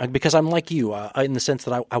anymore because I'm like you in the sense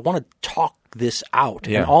that I want to talk this out.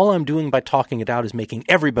 And all I'm doing by talking it out is making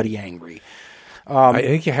everybody angry. I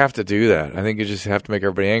think you have to do that. I think you just have to make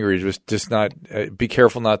everybody angry. Just not be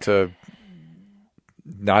careful not to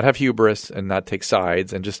not have hubris and not take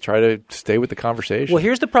sides and just try to stay with the conversation. Well,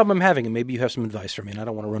 here's the problem I'm having, and maybe you have some advice for me, and I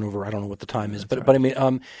don't want to run over. I don't know what the time is. But I mean,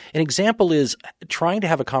 an example is trying to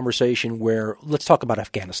have a conversation where, let's talk about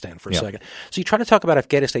Afghanistan for a second. So you try to talk about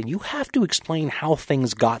Afghanistan, you have to explain how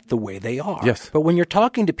things got the way they are. Yes. But when you're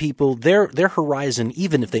talking to people, their horizon,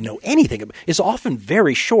 even if they know anything, is often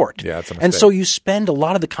very short. Yeah, that's a mistake. And so you spend a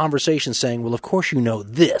lot of the conversation saying, well, of course you know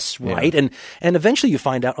this, right? Yeah. And eventually you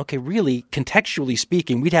find out, okay, really, contextually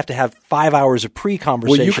speaking, we'd have to have 5 hours of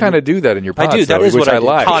pre-conversation. Well, you kind of do that in your pods, I do. That though, is which what I do.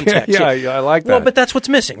 like. Context. yeah, I like that. Well, but that's what's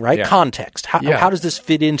missing, right? Yeah. Context. How does this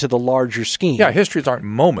fit into the larger scheme? Yeah, histories aren't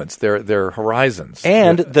moments; they're horizons.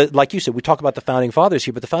 And like you said, we talk about the founding fathers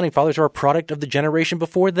here, but the founding fathers are a product of the generation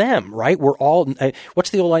before them, right? We're all. What's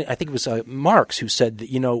the old line? I think it was Marx who said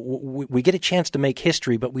that we get a chance to make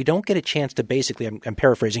history, but we don't get a chance to basically. I'm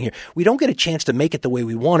paraphrasing here. We don't get a chance to make it the way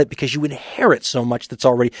we want it because you inherit so much that's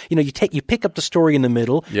already. You pick up the story in the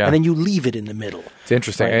middle, and then you leave it in the middle. It's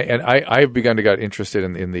interesting, right? and I've begun to get interested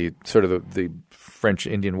in the sort of the French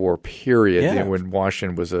Indian War period when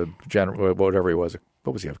Washington was a general, whatever he was.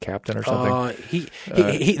 What was he, a captain or something? He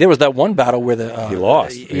there was that one battle where he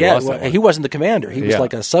lost. He wasn't the commander. He was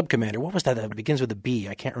like a sub-commander. What was that? That begins with a B.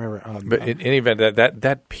 I can't remember. But in any event,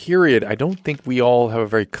 that period, I don't think we all have a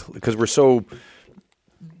very because we're so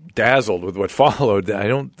dazzled with what followed. I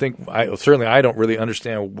don't think I don't really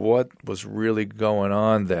understand what was really going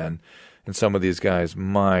on then in some of these guys'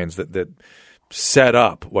 minds that set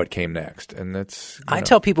up what came next. And that's I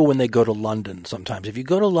tell people when they go to London sometimes, if you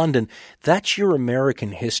go to London, that's your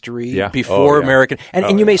American history before American.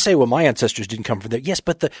 And you may say, well, my ancestors didn't come from there. Yes,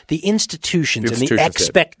 but the institutions and the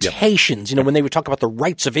expectations, when they would talk about the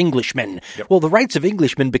rights of Englishmen. Yep. Well, the rights of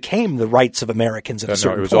Englishmen became the rights of Americans at a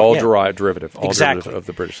certain point. It was all derivative. All exactly. Derivative of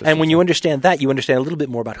the British system. And when you understand that, you understand a little bit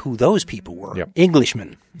more about who those people were. Yep.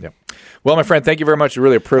 Englishmen. Yep. Well, my friend, thank you very much. It's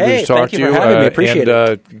really a privilege to talk to you. Thank you for having me. Appreciate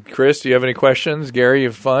it. Chris, do you have any questions? Gary, you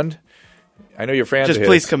have fun? I know you're fans of his. Just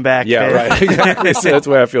please come back. Yeah, right. Exactly. That's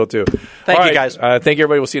the way I feel, too. Thank you, guys. Thank you,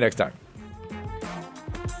 everybody. We'll see you next time.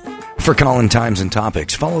 For Colin Times and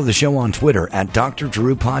Topics, follow the show on Twitter at Dr.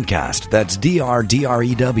 Drew Podcast. That's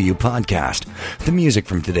DRDREW Podcast. The music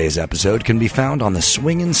from today's episode can be found on the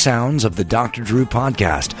Swingin' Sounds of the Dr. Drew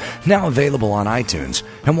Podcast, now available on iTunes.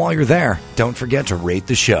 And while you're there, don't forget to rate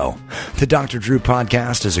the show. The Dr. Drew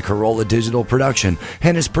Podcast is a Corolla Digital production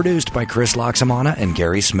and is produced by Chris Loxamana and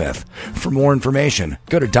Gary Smith. For more information,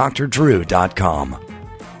 go to drdrew.com.